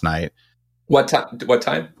 last night. What time?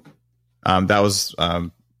 That was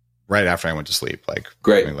right after I went to sleep. Like,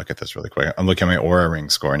 great. Let me look at this really quick. I'm looking at my Oura Ring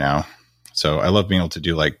score now. So I love being able to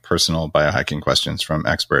do like personal biohacking questions from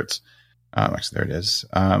experts. Actually, there it is.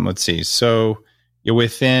 Let's see. So you're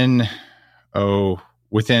within 20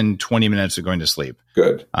 minutes of going to sleep.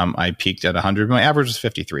 Good. I peaked at 100. My average was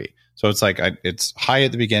 53. So it's like it's high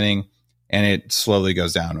at the beginning, and it slowly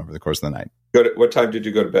goes down over the course of the night. Good. What time did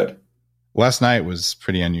you go to bed? Last night was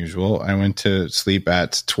pretty unusual. I went to sleep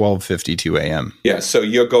at 12:52 a.m. Yeah, so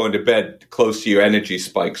you're going to bed close to your energy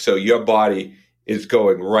spike. So your body is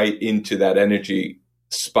going right into that energy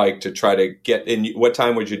spike to try to get in. What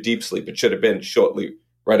time was your deep sleep? It should have been shortly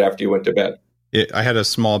right after you went to bed. I had a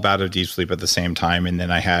small bout of deep sleep at the same time, and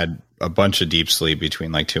then I had a bunch of deep sleep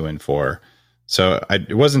between like 2 and 4. So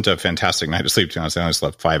it wasn't a fantastic night of sleep, to be honest. I only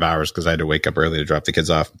slept 5 hours because I had to wake up early to drop the kids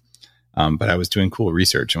off. But I was doing cool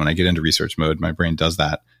research. And when I get into research mode, my brain does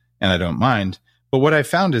that, and I don't mind. But what I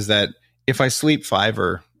found is that if I sleep 5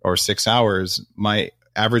 or 6 hours, my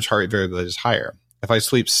average heart rate variability is higher. If I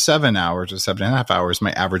sleep 7 hours or 7.5 hours,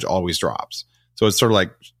 my average always drops. So it's sort of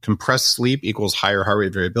like compressed sleep equals higher heart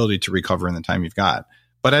rate variability to recover in the time you've got.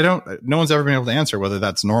 But no one's ever been able to answer whether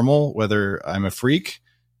that's normal, whether I'm a freak.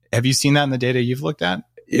 Have you seen that in the data you've looked at?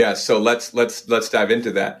 Yeah. So let's dive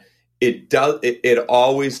into that. It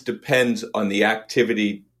always depends on the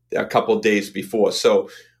activity a couple of days before. So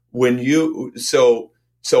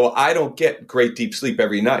so I don't get great deep sleep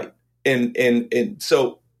every night. And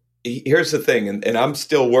so here's the thing, and I'm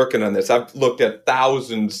still working on this. I've looked at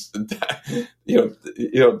thousands,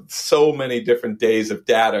 so many different days of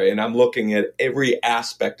data, and I'm looking at every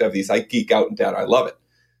aspect of these. I geek out in data. I love it.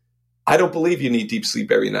 I don't believe you need deep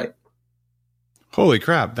sleep every night. Holy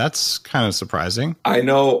crap. That's kind of surprising. I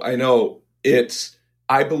know.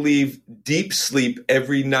 I believe deep sleep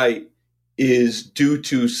every night is due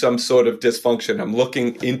to some sort of dysfunction. I'm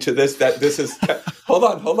looking into this. Hold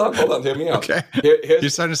on. Hear me out. Okay. You're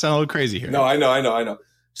starting to sound a little crazy here. No, I know.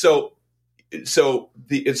 So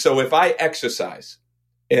if I exercise,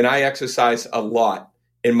 and I exercise a lot,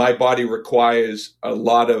 and my body requires a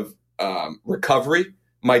lot of recovery,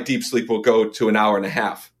 my deep sleep will go to an hour and a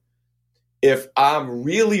half. If I'm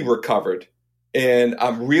really recovered and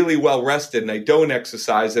I'm really well rested and I don't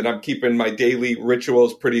exercise and I'm keeping my daily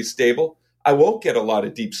rituals pretty stable, I won't get a lot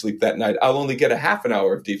of deep sleep that night. I'll only get a half an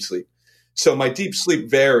hour of deep sleep. So my deep sleep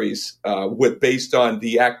varies based on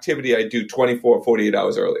the activity I do 24, 48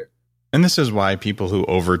 hours earlier. And this is why people who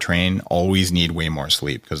overtrain always need way more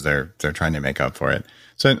sleep, because they're trying to make up for it.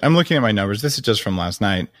 So I'm looking at my numbers. This is just from last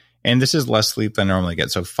night, and this is less sleep than I normally get.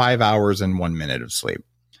 So 5 hours and 1 minute of sleep.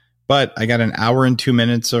 But I got an hour and 2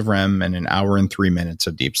 minutes of REM and an hour and 3 minutes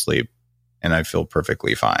of deep sleep, and I feel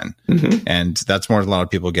perfectly fine. Mm-hmm. And that's more than a lot of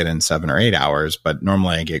people get in 7 or 8 hours, but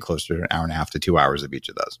normally I get closer to an hour and a half to 2 hours of each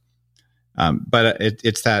of those. But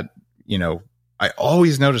it's that, I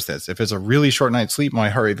always notice this. If it's a really short night's sleep, my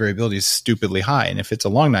heart rate variability is stupidly high. And if it's a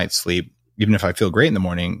long night's sleep, even if I feel great in the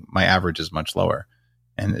morning, my average is much lower.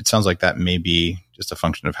 And it sounds like that may be just a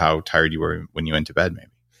function of how tired you were when you went to bed, maybe.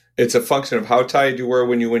 It's a function of how tired you were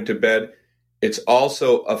when you went to bed. It's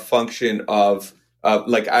also a function of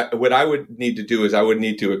what I would need to do is I would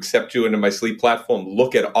need to accept you into my sleep platform,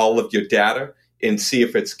 look at all of your data and see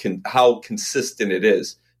if it's how consistent it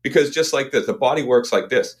is. Because just like this, the body works like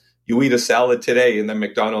this. You eat a salad today and then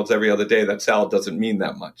McDonald's every other day. That salad doesn't mean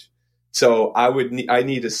that much. So I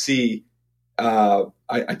need to see.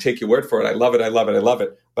 I take your word for it. I love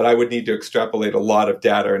it. But I would need to extrapolate a lot of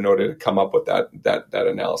data in order to come up with that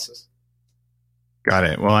analysis. Got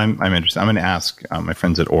it. Well, I'm interested. I'm going to ask my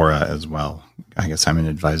friends at Aura as well. I guess I'm an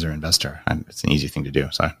advisor investor. It's an easy thing to do.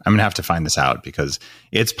 So I'm going to have to find this out, because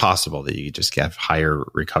it's possible that you just get higher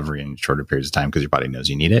recovery in shorter periods of time because your body knows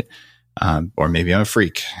you need it. Or maybe I'm a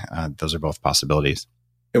freak. Those are both possibilities.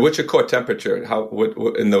 And what's your core temperature?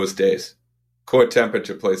 What in those days? Core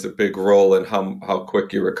temperature plays a big role in how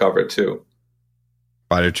quick you recover too.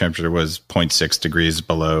 Body temperature was 0.6 degrees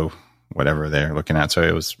below whatever they're looking at. So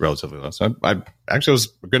it was relatively low. So I actually was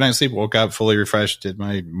a good night's sleep, woke up fully refreshed, did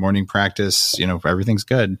my morning practice, everything's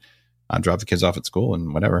good. Dropped the kids off at school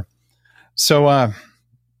and whatever. So I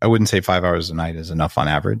wouldn't say 5 hours a night is enough on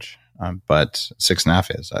average, but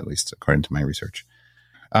 6.5 is, at least according to my research.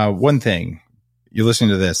 One thing, you're listening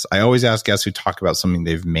to this, I always ask guests who talk about something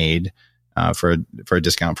they've made for a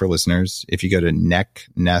discount for listeners. If you go to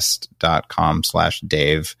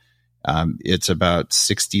necknest.com/Dave, it's about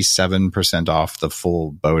 67% off the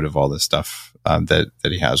full boat of all this stuff that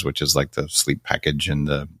he has, which is like the sleep package and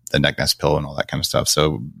the neck nest pill and all that kind of stuff.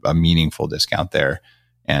 So a meaningful discount there,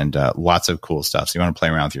 and lots of cool stuff. So you want to play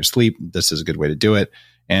around with your sleep, this is a good way to do it.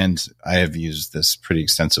 And I have used this pretty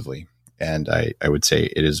extensively, and I would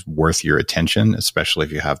say it is worth your attention, especially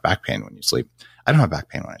if you have back pain when you sleep. I don't have back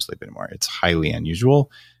pain when I sleep anymore. It's highly unusual.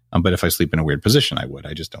 But if I sleep in a weird position, I would.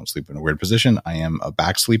 I just don't sleep in a weird position. I am a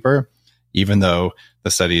back sleeper. Even though the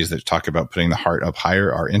studies that talk about putting the heart up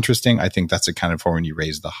higher are interesting, I think that's accounted for when you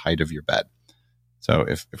raise the height of your bed. So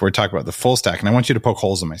if we're talking about the full stack, and I want you to poke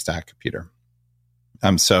holes in my stack, Peter.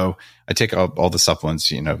 So I take all the supplements,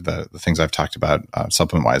 the things I've talked about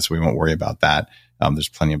supplement-wise. We won't worry about that. There's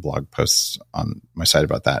plenty of blog posts on my site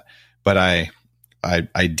about that. But I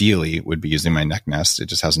ideally would be using my neck nest. It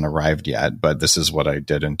just hasn't arrived yet, but this is what I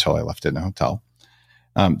did until I left it in a hotel.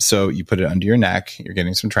 So you put it under your neck, you're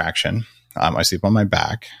getting some traction. I sleep on my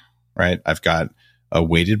back, right? I've got a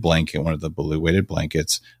weighted blanket, one of the blue weighted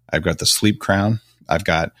blankets. I've got the sleep crown. I've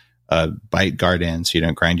got a bite guard in so you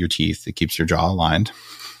don't grind your teeth. It keeps your jaw aligned.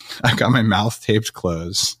 I've got my mouth taped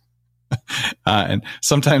closed. And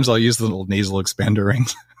sometimes I'll use the little nasal expander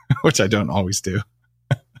rings, which I don't always do.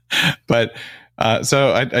 But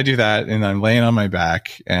so I do that, and I'm laying on my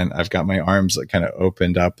back, and I've got my arms like kind of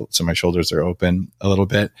opened up, so my shoulders are open a little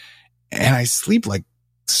bit, and I sleep like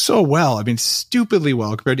so well. I mean, stupidly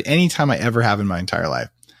well compared to any time I ever have in my entire life,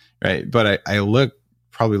 right? But I look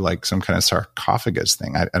probably like some kind of sarcophagus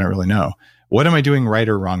thing. I don't really know. What am I doing right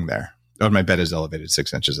or wrong there? Oh, my bed is elevated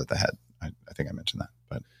 6 inches at the head. I think I mentioned that,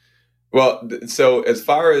 but. Well, so as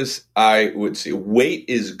far as I would say, weight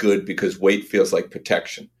is good because weight feels like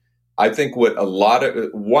protection. I think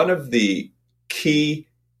one of the key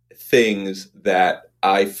things that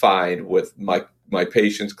I find with my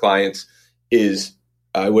patients, clients, is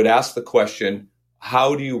I would ask the question,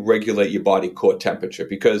 how do you regulate your body core temperature?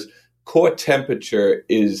 Because core temperature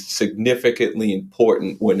is significantly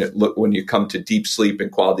important when you come to deep sleep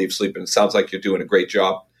and quality of sleep. And it sounds like you're doing a great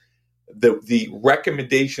job. The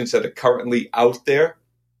recommendations that are currently out there,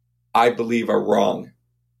 I believe, are wrong.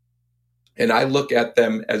 And I look at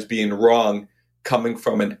them as being wrong coming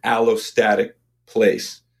from an allostatic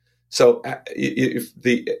place. So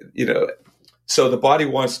so the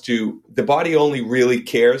body only really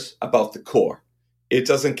cares about the core. It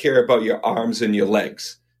doesn't care about your arms and your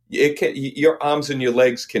legs. Your arms and your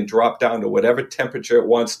legs can drop down to whatever temperature it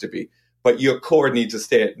wants to be, but your core needs to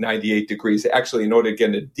stay at 98 degrees. Actually, in order to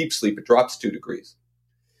get into deep sleep, it drops 2 degrees.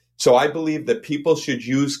 So I believe that people should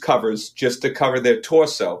use covers just to cover their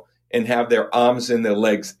torso and have their arms and their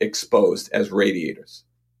legs exposed as radiators.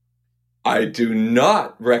 I do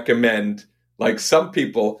not recommend, like some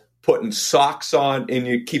people, putting socks on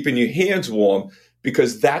and keeping your hands warm,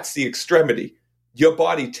 because that's the extremity. Your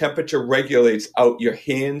body temperature regulates out your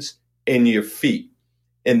hands and your feet.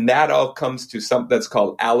 And that all comes to something that's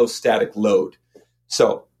called allostatic load.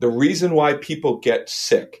 So the reason why people get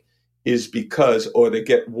sick is because, or they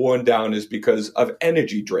get worn down, is because of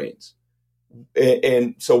energy drains.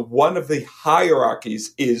 And so one of the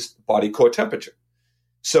hierarchies is body core temperature.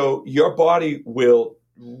 So your body will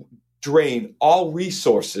drain all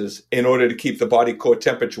resources in order to keep the body core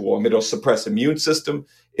temperature warm. It'll suppress immune system.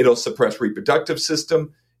 It'll suppress reproductive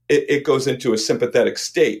system. It goes into a sympathetic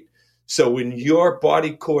state. So when your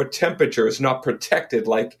body core temperature is not protected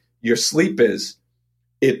like your sleep is,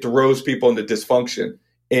 it throws people into dysfunction.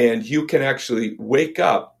 And you can actually wake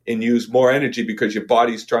up and use more energy because your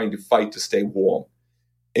body's trying to fight to stay warm.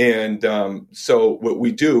 And so what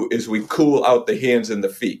we do is we cool out the hands and the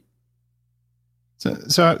feet.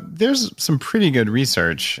 So there's some pretty good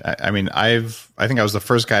research. I mean, I think I was the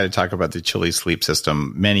first guy to talk about the Chili sleep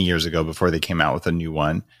system many years ago before they came out with a new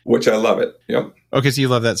one. Which I love it. Yep. Okay, so you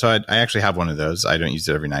love that. So I actually have one of those. I don't use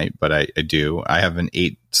it every night, but I do. I have an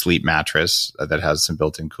 8 sleep mattress that has some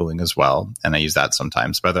built-in cooling as well, and I use that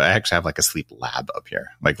sometimes. But I actually have like a sleep lab up here.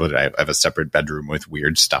 Like literally, I have a separate bedroom with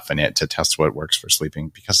weird stuff in it to test what works for sleeping,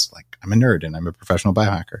 because like I'm a nerd and I'm a professional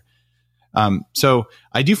biohacker. So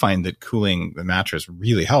I do find that cooling the mattress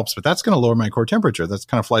really helps, but that's going to lower my core temperature. That's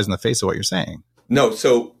kind of flies in the face of what you're saying. No,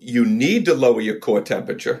 so you need to lower your core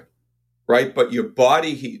temperature, right? But your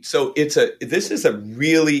body heat. So this is a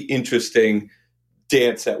really interesting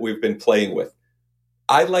dance that we've been playing with.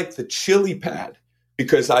 I like the Chili pad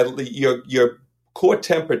because your core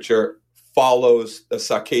temperature follows a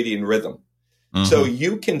circadian rhythm. Mm-hmm. So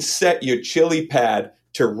you can set your Chili pad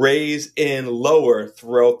to raise and lower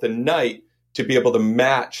throughout the night to be able to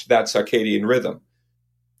match that circadian rhythm.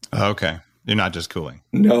 Okay. You're not just cooling.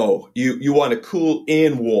 No, you want to cool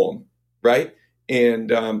and warm, right? And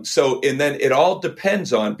then it all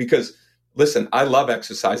depends on, because listen, I love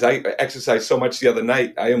exercise. I exercised so much the other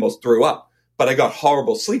night, I almost threw up, but I got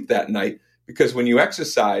horrible sleep that night, because when you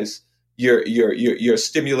exercise, you're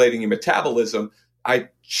stimulating your metabolism. I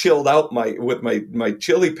chilled out with my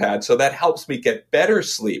Chili pad, so that helps me get better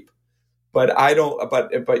sleep. But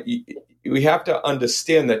we have to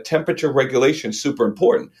understand that temperature regulation is super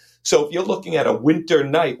important. So if you're looking at a winter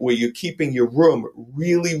night where you're keeping your room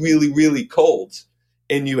really, really, really cold,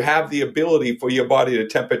 and you have the ability for your body to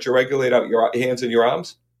temperature regulate out your hands and your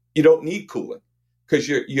arms, you don't need cooling, because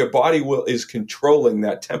your body is controlling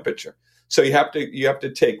that temperature. So you have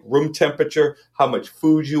to take room temperature, how much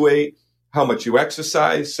food you ate, how much you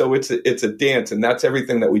exercise. So it's a dance, and that's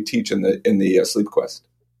everything that we teach in the Sleep Quest.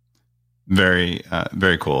 Very,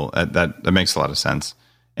 very cool. That makes a lot of sense.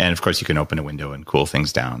 And of course, you can open a window and cool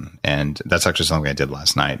things down. And that's actually something I did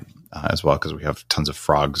last night as well, because we have tons of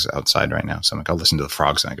frogs outside right now. So I'm like, I'll listen to the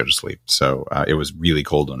frogs and I go to sleep. So it was really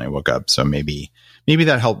cold when I woke up. So maybe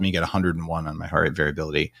that helped me get 101 on my heart rate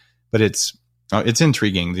variability. But it's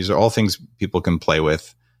intriguing. These are all things people can play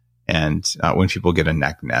with. And when people get a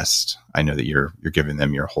neck nest, I know that you're giving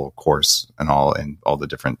them your whole course and all the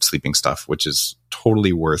different sleeping stuff, which is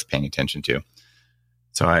totally worth paying attention to.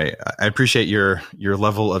 So I appreciate your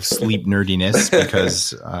level of sleep nerdiness,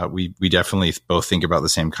 because we definitely both think about the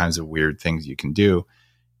same kinds of weird things you can do.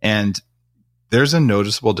 And there's a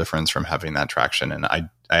noticeable difference from having that traction. And I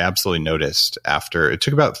absolutely noticed it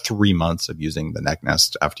took about 3 months of using the neck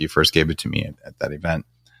nest after you first gave it to me at that event.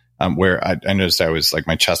 Where I noticed I was like,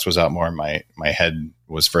 my chest was out more, my head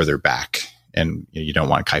was further back, and you don't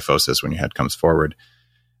want kyphosis when your head comes forward.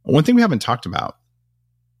 One thing we haven't talked about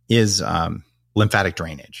is lymphatic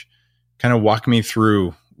drainage. kind of walk me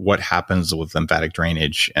through what happens with lymphatic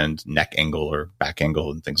drainage and neck angle or back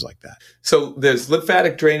angle and things like that. So there's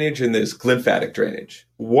lymphatic drainage and there's glymphatic drainage.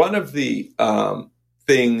 One of the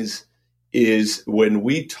things is when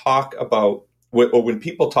we talk about, or when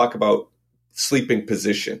people talk about sleeping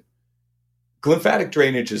position, lymphatic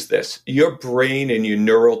drainage is this. Your brain and your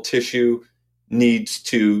neural tissue needs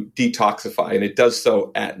to detoxify, and it does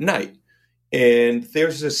so at night. And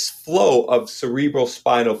there's this flow of cerebral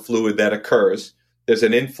spinal fluid that occurs. There's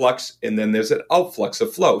an influx and then there's an outflux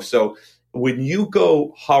of flow. So when you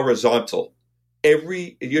go horizontal,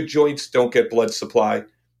 your joints don't get blood supply,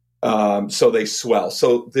 so they swell.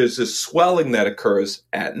 So there's a swelling that occurs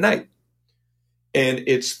at night. And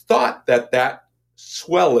it's thought that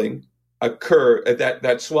swelling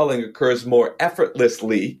occurs more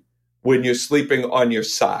effortlessly when you're sleeping on your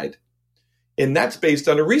side. And that's based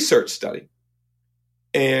on a research study.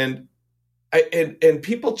 And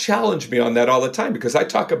people challenge me on that all the time because I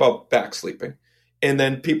talk about back sleeping. And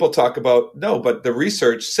then people talk about, no, but the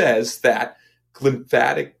research says that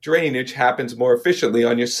lymphatic drainage happens more efficiently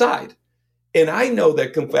on your side. And I know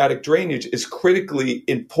that lymphatic drainage is critically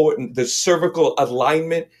important. The cervical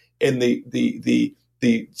alignment and the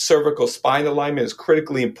cervical spine alignment is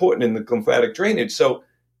critically important in the lymphatic drainage. So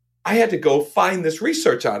I had to go find this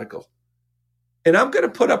research article. And I'm going to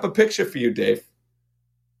put up a picture for you, Dave.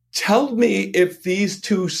 Tell me if these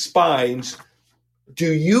two spines,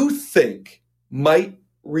 do you think might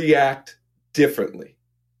react differently?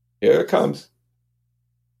 Here it comes.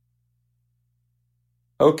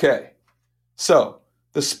 Okay. So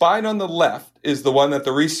the spine on the left is the one that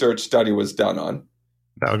the research study was done on.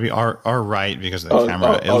 That would be our right because of the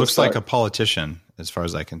camera. It looks like a politician as far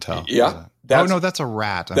as I can tell. Yeah. No, that's a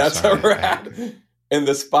rat. That's a rat. And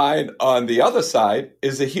the spine on the other side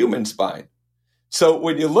is a human spine. So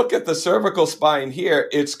when you look at the cervical spine here,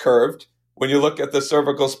 it's curved. When you look at the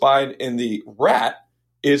cervical spine in the rat,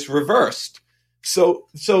 it's reversed. So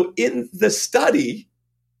in the study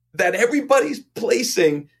that everybody's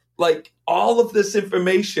placing like all of this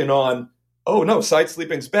information on, oh no, side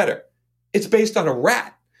sleeping's better. It's based on a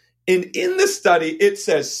rat. And in the study, it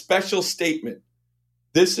says special statement.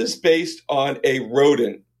 This is based on a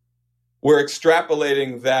rodent. We're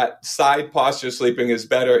extrapolating that side posture sleeping is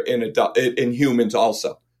better in humans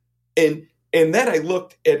also. And then I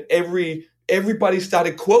looked at everybody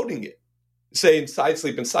started quoting it, saying side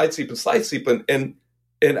sleeping, and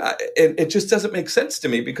it just doesn't make sense to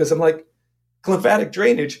me because I'm like, lymphatic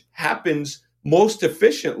drainage happens most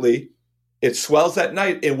efficiently. It swells at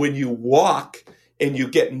night, and when you walk and you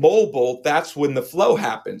get mobile, that's when the flow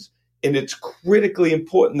happens. And it's critically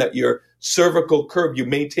important that your cervical curve, you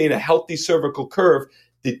maintain a healthy cervical curve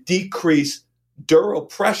to decrease dural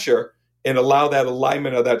pressure and allow that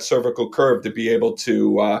alignment of that cervical curve to be able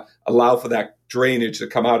to allow for that drainage to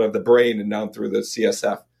come out of the brain and down through the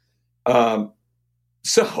CSF.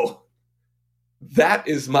 So that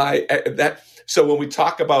is so when we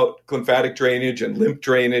talk about lymphatic drainage and lymph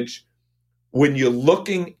drainage, when you're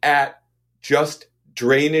looking at just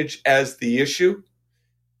drainage as the issue,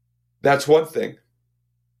 that's one thing.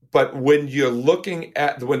 But when you're looking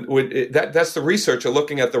at that's the researcher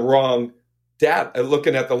looking at the wrong data,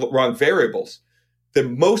 looking at the wrong variables. The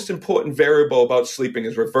most important variable about sleeping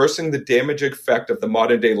is reversing the damaging effect of the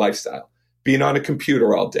modern day lifestyle. Being on a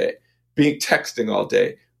computer all day, being texting all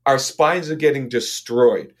day. Our spines are getting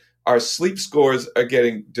destroyed. Our sleep scores are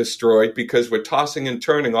getting destroyed because we're tossing and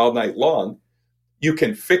turning all night long. You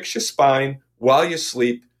can fix your spine while you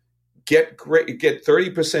sleep, get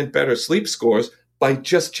 30% better sleep scores by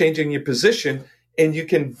just changing your position, and you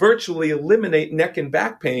can virtually eliminate neck and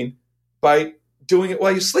back pain by doing it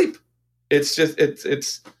while you sleep. It's just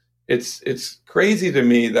it's crazy to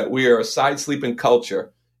me that we are a side sleeping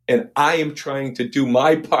culture, and I am trying to do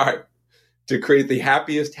my part to create the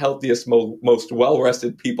happiest, healthiest, most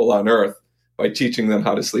well-rested people on earth by teaching them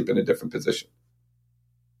how to sleep in a different position.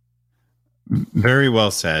 Very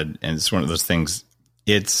well said. And it's one of those things,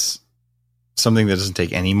 it's something that doesn't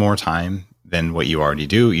take any more time than what you already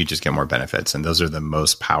do. You just get more benefits. And those are the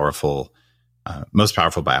most powerful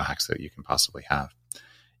biohacks that you can possibly have.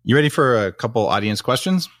 You ready for a couple audience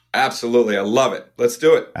questions? Absolutely. I love it. Let's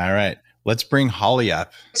do it. All right. Let's bring Holly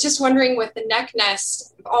up. I was just wondering with the neck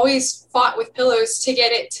nest, I've always fought with pillows to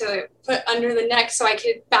get it to put under the neck so I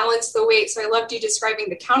could balance the weight. So I loved you describing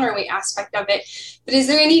the counterweight aspect of it. But is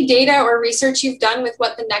there any data or research you've done with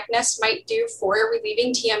what the neck nest might do for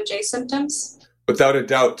relieving TMJ symptoms? Without a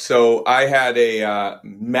doubt. So I had a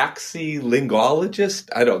maxillingologist.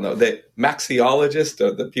 I don't know, the maxiologist,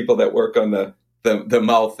 or the people that work on the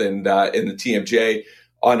mouth and in the TMJ,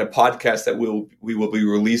 on a podcast that we will be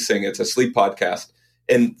releasing. It's a sleep podcast.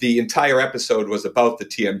 And the entire episode was about the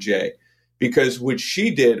TMJ, because what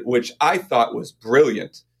she did, which I thought was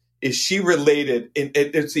brilliant, is she related, and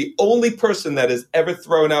it's the only person that has ever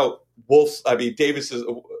thrown out Davis's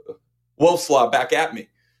Wolff's Law back at me.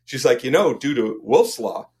 She's like, due to Wolff's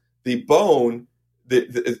Law, the bone,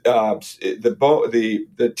 the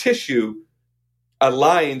tissue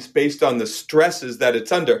aligns based on the stresses that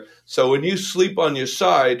it's under. So when you sleep on your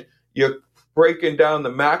side, you're breaking down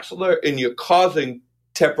the maxilla and you're causing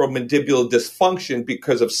temporomandibular dysfunction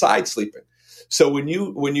because of side sleeping. So when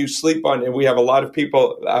you sleep on, and we have a lot of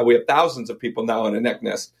people, we have thousands of people now on a neck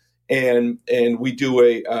nest, and we do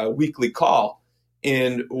a weekly call.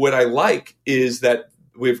 And what I like is that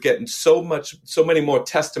we've gotten so many more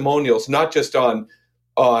testimonials, not just on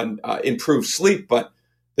improved sleep, but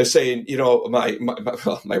they're saying, my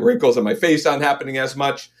wrinkles on my face aren't happening as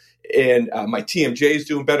much, and my TMJ is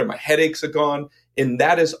doing better, my headaches are gone, and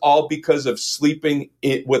that is all because of sleeping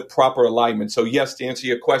with proper alignment. So yes, to answer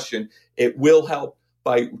your question, it will help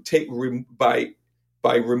by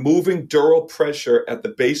removing dural pressure at the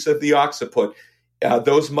base of the occiput.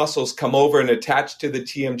 Those muscles come over and attach to the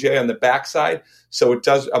TMJ on the backside. So it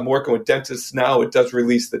does. I'm working with dentists now. It does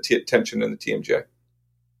release the tension in the TMJ.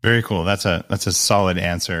 Very cool. That's a solid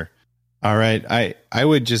answer. All right. I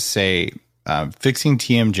would just say fixing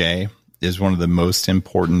TMJ is one of the most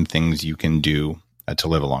important things you can do to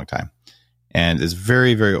live a long time. And this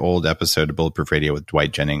very, very old episode of Bulletproof Radio with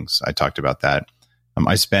Dwight Jennings, I talked about that.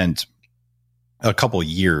 I spent a couple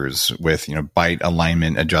years with, bite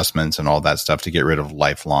alignment adjustments and all that stuff to get rid of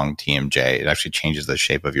lifelong TMJ. It actually changes the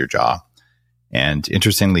shape of your jaw. And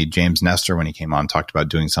interestingly, James Nestor, when he came on, talked about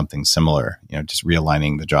doing something similar, just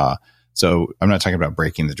realigning the jaw. So I'm not talking about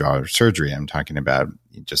breaking the jaw or surgery. I'm talking about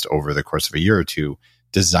just over the course of a year or two,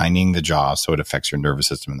 designing the jaw so it affects your nervous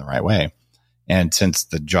system in the right way. And since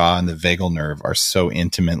the jaw and the vagal nerve are so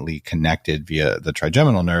intimately connected via the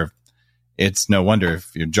trigeminal nerve, it's no wonder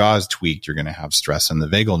if your jaw is tweaked, you're going to have stress in the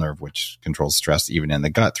vagal nerve, which controls stress even in the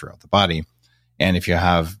gut throughout the body. And if you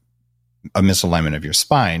have a misalignment of your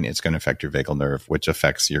spine, it's going to affect your vagal nerve, which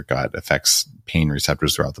affects your gut, affects pain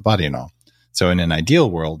receptors throughout the body and all. So in an ideal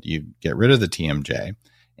world, you get rid of the TMJ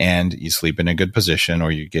and you sleep in a good position, or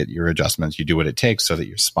you get your adjustments, you do what it takes so that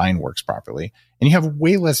your spine works properly, and you have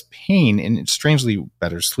way less pain and strangely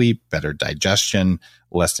better sleep, better digestion,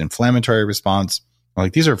 less inflammatory response.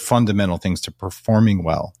 Like, these are fundamental things to performing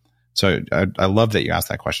well. So I love that you asked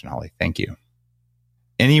that question, Holly. Thank you.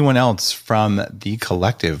 Anyone else from the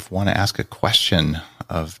collective want to ask a question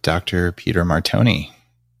of Dr. Peter Martone?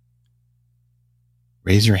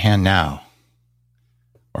 Raise your hand now,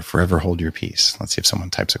 or forever hold your peace. Let's see if someone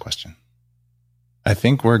types a question. I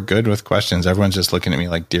think we're good with questions. Everyone's just looking at me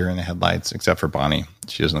like deer in the headlights, except for Bonnie.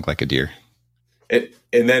 She doesn't look like a deer.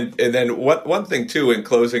 And then one thing too, in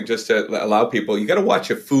closing, just to allow people, you got to watch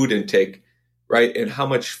your food intake, right? And how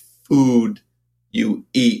much food you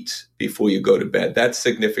eat before you go to bed. That's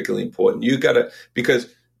significantly important. You got to,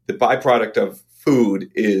 because the byproduct of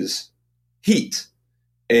food is heat.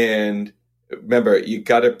 And remember, you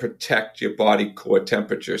got to protect your body core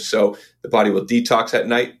temperature. So the body will detox at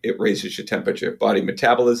night. It raises your temperature. Body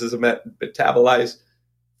metabolize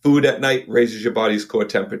food at night, raises your body's core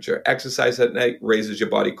temperature. Exercise at night raises your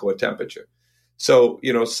body core temperature. So,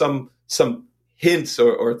 some hints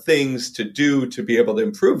or things to do to be able to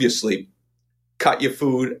improve your sleep: cut your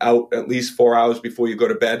food out at least 4 hours before you go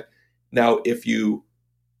to bed. Now, if you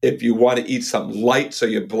want to eat something light so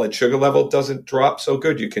your blood sugar level doesn't drop so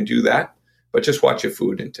good, you can do that. But just watch your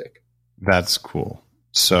food intake. That's cool.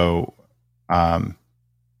 So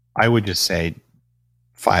I would just say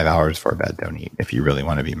 5 hours before bed, don't eat. If you really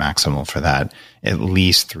want to be maximal for that, at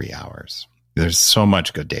least 3 hours. There's so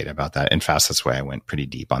much good data about that. In Fastest Way, I went pretty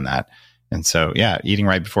deep on that. And so, yeah, eating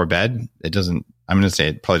right before bed, I'm going to say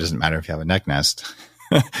it probably doesn't matter if you have a neck nest.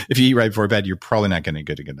 If you eat right before bed, you're probably not going to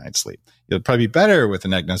get a good night's sleep. You'll probably be better with a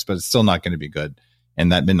neck nest, but it's still not going to be good.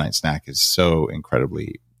 And that midnight snack is so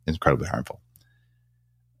incredibly harmful.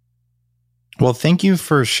 Well, thank you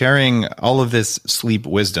for sharing all of this sleep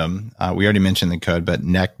wisdom. We already mentioned the code, but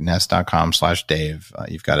necknest.com/Dave.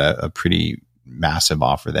 You've got a pretty massive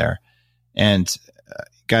offer there. And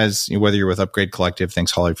guys, whether you're with Upgrade Collective,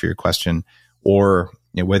 thanks Holly for your question, or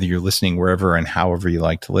whether you're listening wherever and however you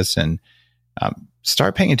like to listen,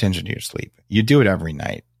 start paying attention to your sleep. You do it every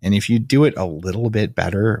night. And if you do it a little bit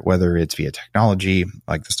better, whether it's via technology,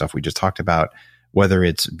 like the stuff we just talked about, whether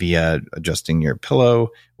it's via adjusting your pillow,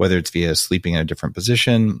 whether it's via sleeping in a different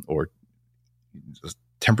position or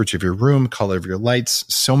temperature of your room, color of your lights.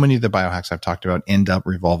 So many of the biohacks I've talked about end up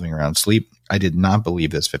revolving around sleep. I did not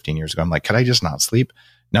believe this 15 years ago. I'm like, could I just not sleep?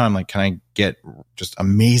 Now I'm like, can I get just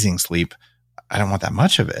amazing sleep? I don't want that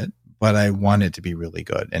much of it, but I want it to be really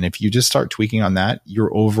good. And if you just start tweaking on that,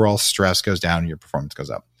 your overall stress goes down and your performance goes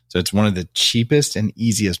up. So it's one of the cheapest and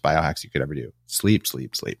easiest biohacks you could ever do. Sleep,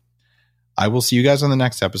 sleep, sleep. I will see you guys on the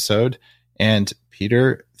next episode. And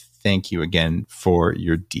Peter, thank you again for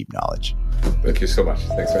your deep knowledge. Thank you so much.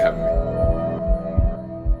 Thanks for having me.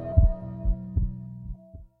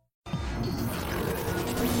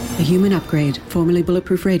 The Human Upgrade, formerly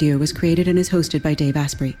Bulletproof Radio, was created and is hosted by Dave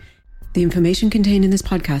Asprey. The information contained in this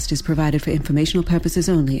podcast is provided for informational purposes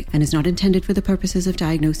only and is not intended for the purposes of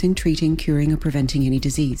diagnosing, treating, curing, or preventing any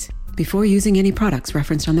disease. Before using any products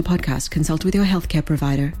referenced on the podcast, consult with your healthcare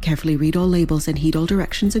provider, carefully read all labels, and heed all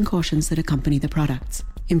directions and cautions that accompany the products.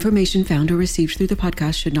 Information found or received through the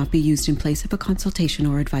podcast should not be used in place of a consultation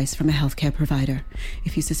or advice from a healthcare provider.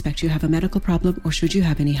 If you suspect you have a medical problem or should you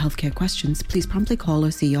have any healthcare questions, please promptly call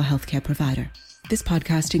or see your healthcare provider. This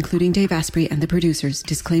podcast, including Dave Asprey and the producers,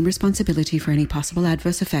 disclaim responsibility for any possible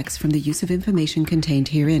adverse effects from the use of information contained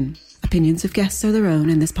herein. Opinions of guests are their own,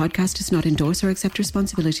 and this podcast does not endorse or accept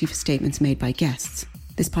responsibility for statements made by guests.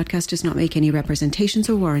 This podcast does not make any representations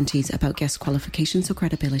or warranties about guest qualifications or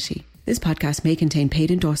credibility. This podcast may contain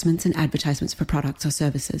paid endorsements and advertisements for products or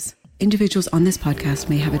services. Individuals on this podcast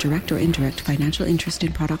may have a direct or indirect financial interest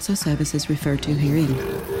in products or services referred to herein.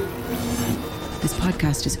 This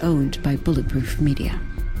podcast is owned by Bulletproof Media.